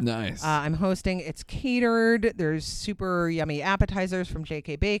awesome. Nice. I'm hosting. It's catered. There's super yummy appetizers from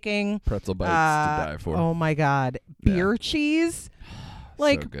JK Baking. Pretzel bites to die for. Oh my God. Yeah. Beer cheese.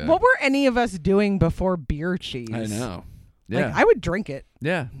 Like, good. what were any of us doing before beer cheese? I know. Yeah. Like, I would drink it.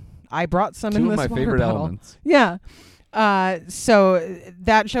 yeah. I brought some in Two of this my water favorite bottle. elements. Yeah. So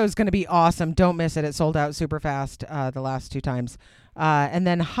that show is going to be awesome. Don't miss it. It sold out super fast the last 2 times. And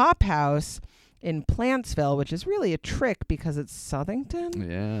then Hop House in Plantsville, which is really a trick because it's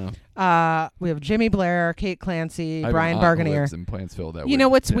Southington. Yeah. We have Jimmy Blair, Kate Clancy, I have Brian an aunt who Barganier. lives in Plantsville that You know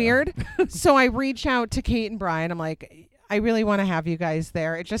what's yeah. weird? So I reach out to Kate and Brian. I'm like, I really want to have you guys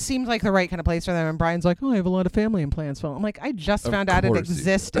there. It just seems like the right kind of place for them. And Brian's like, oh, I have a lot of family in Plantsville. I'm like, I just Of found out it course you do.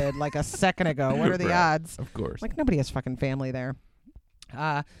 existed like a second ago. What are the Right. odds? Of course. Like, nobody has fucking family there.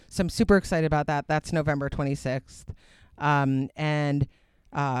 So I'm super excited about that. That's November 26th. And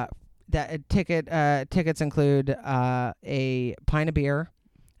that tickets include a pint of beer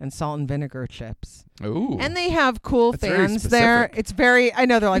and salt and vinegar chips. Ooh. And they have cool That's very fans there. specific. It's very, I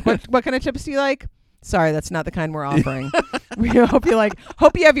know, they're like, what kind of chips do you like? Sorry, that's not the kind we're offering. We hope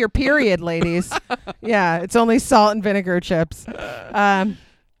you have your period, ladies. Yeah, it's only salt and vinegar chips.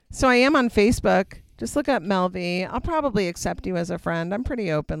 So I am on Facebook. Just look up Mel V. I'll probably accept you as a friend. I'm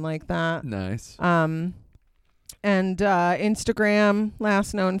pretty open like that. Nice. And Instagram,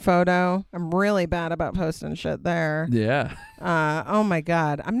 last known photo. I'm really bad about posting shit there. Yeah. Oh my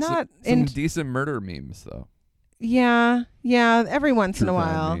God. I'm not Some decent murder memes though. Yeah, every once in a True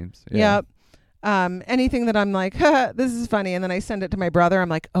crime while. memes. Yeah. Yep. Anything that I'm like, this is funny, and then I send it to my brother. I'm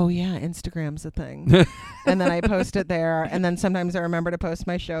like, oh yeah, Instagram's a thing, and then I post it there. And then sometimes I remember to post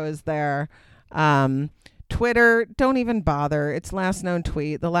my shows there. Twitter, don't even bother. It's last known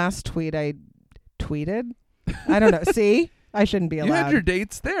tweet. The last tweet I tweeted, I don't know. See, I shouldn't be allowed. You had your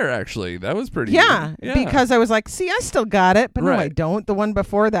dates there actually. That was pretty. Yeah, good. because I was like, see, I still got it, but no, I Right. don't. The one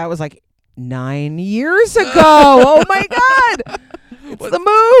before that was like 9 years ago. Oh my God. It's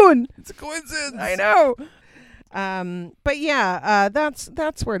the moon. It's a coincidence. I know. But yeah,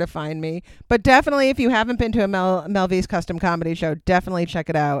 that's where to find me. But definitely, if you haven't been to a Mel V's custom comedy show, definitely check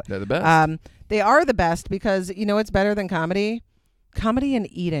it out. They're the best. They are the best because you know what's better than comedy? comedy and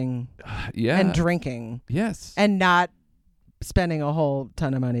eating Yeah. and drinking Yes. and not spending a whole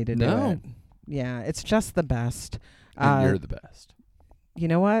ton of money to do No. it. Yeah, it's just the best. And you're the best. You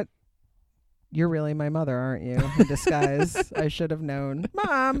know what? You're really my mother, aren't you? In disguise. I should have known.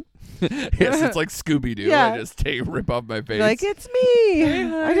 Mom. Yes, it's like Scooby-Doo. Yeah. I just rip off my face. Like, it's me.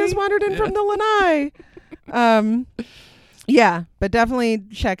 I just wandered in from the lanai. Yeah, but definitely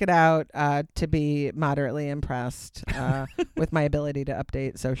check it out to be moderately impressed with my ability to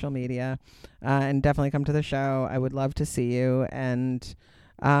update social media. And definitely come to the show. I would love to see you. And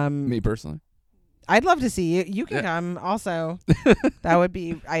Me personally. I'd love to see you. You can come also.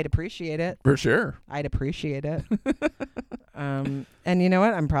 I'd appreciate it. For sure. I'd appreciate it. And you know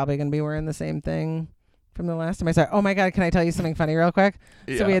what? I'm probably going to be wearing the same thing from the last time I saw it. Oh my God, can I tell you something funny real quick?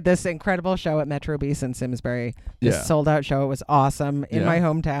 Yeah. So we had this incredible show at Metro Beast in Simsbury. This sold out show. It was awesome in my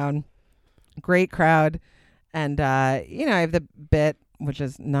hometown. Great crowd. And, I have the bit, which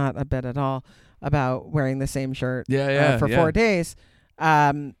is not a bit at all, about wearing the same shirt for 4 days.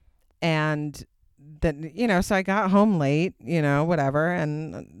 And then, so I got home late, whatever.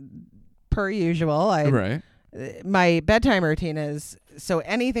 And per usual, my bedtime routine is, so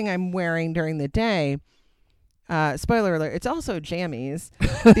anything I'm wearing during the day, spoiler alert, it's also jammies.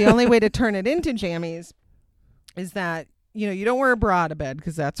 The only way to turn it into jammies is that, you don't wear a bra to bed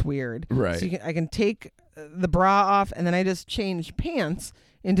because that's weird. Right. So I can take the bra off and then I just change pants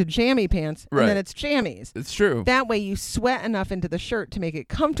into jammy pants and then it's jammies. It's true. That way you sweat enough into the shirt to make it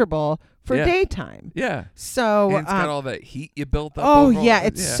comfortable for daytime. Yeah. So and it's got all that heat you built up. Oh overall. yeah,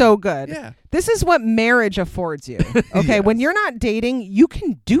 it's so good. Yeah. This is what marriage affords you. Okay, Yes. when you're not dating, you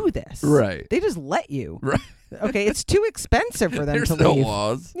can do this. Right. They just let you. Right. Okay, it's too expensive for them There's to no leave.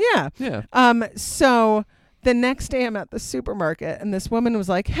 laws. Yeah. Yeah. So the next day I'm at the supermarket and this woman was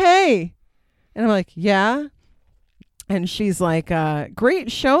like, "Hey," and I'm like, "Yeah." And she's like,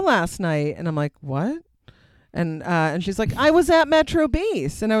 "Great show last night." And I'm like, "What?" And she's like, "I was at Metro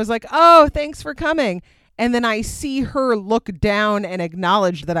Beast." And I was like, "Oh, thanks for coming." And then I see her look down and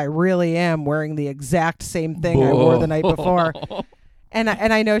acknowledge that I really am wearing the exact same thing I wore the night before. And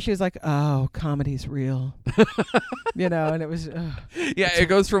I know she was like, "Oh, comedy's real." And it was Yeah, it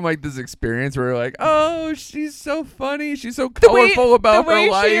goes from like this experience where you're like, oh, she's so funny, she's so colorful about the way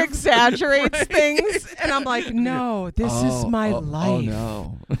her life. she exaggerates Right. things, and I'm like, "No, this is my life." Oh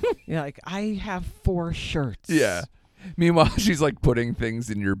no. Like I have 4 shirts. Yeah. Meanwhile, she's like putting things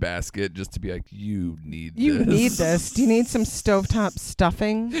in your basket just to be like, you need You this. need this. Do you need some stovetop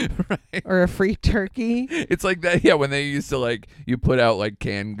stuffing Right. or a free turkey? It's like that, yeah, when they used to like, you put out like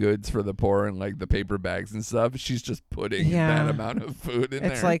canned goods for the poor and like the paper bags and stuff. She's just putting that amount of food in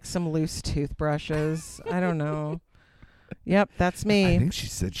there. It's like some loose toothbrushes. I don't know. Yep, that's me. I think she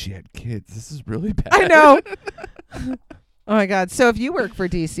said she had kids. This is really bad. I know. Oh my God. So if you work for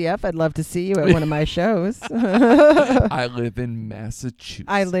DCF, I'd love to see you at one of my shows. I live in Massachusetts.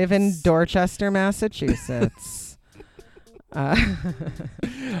 I live in Dorchester, Massachusetts. All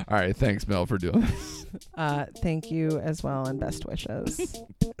right. Thanks, Mel, for doing this. Thank you as well, and best wishes.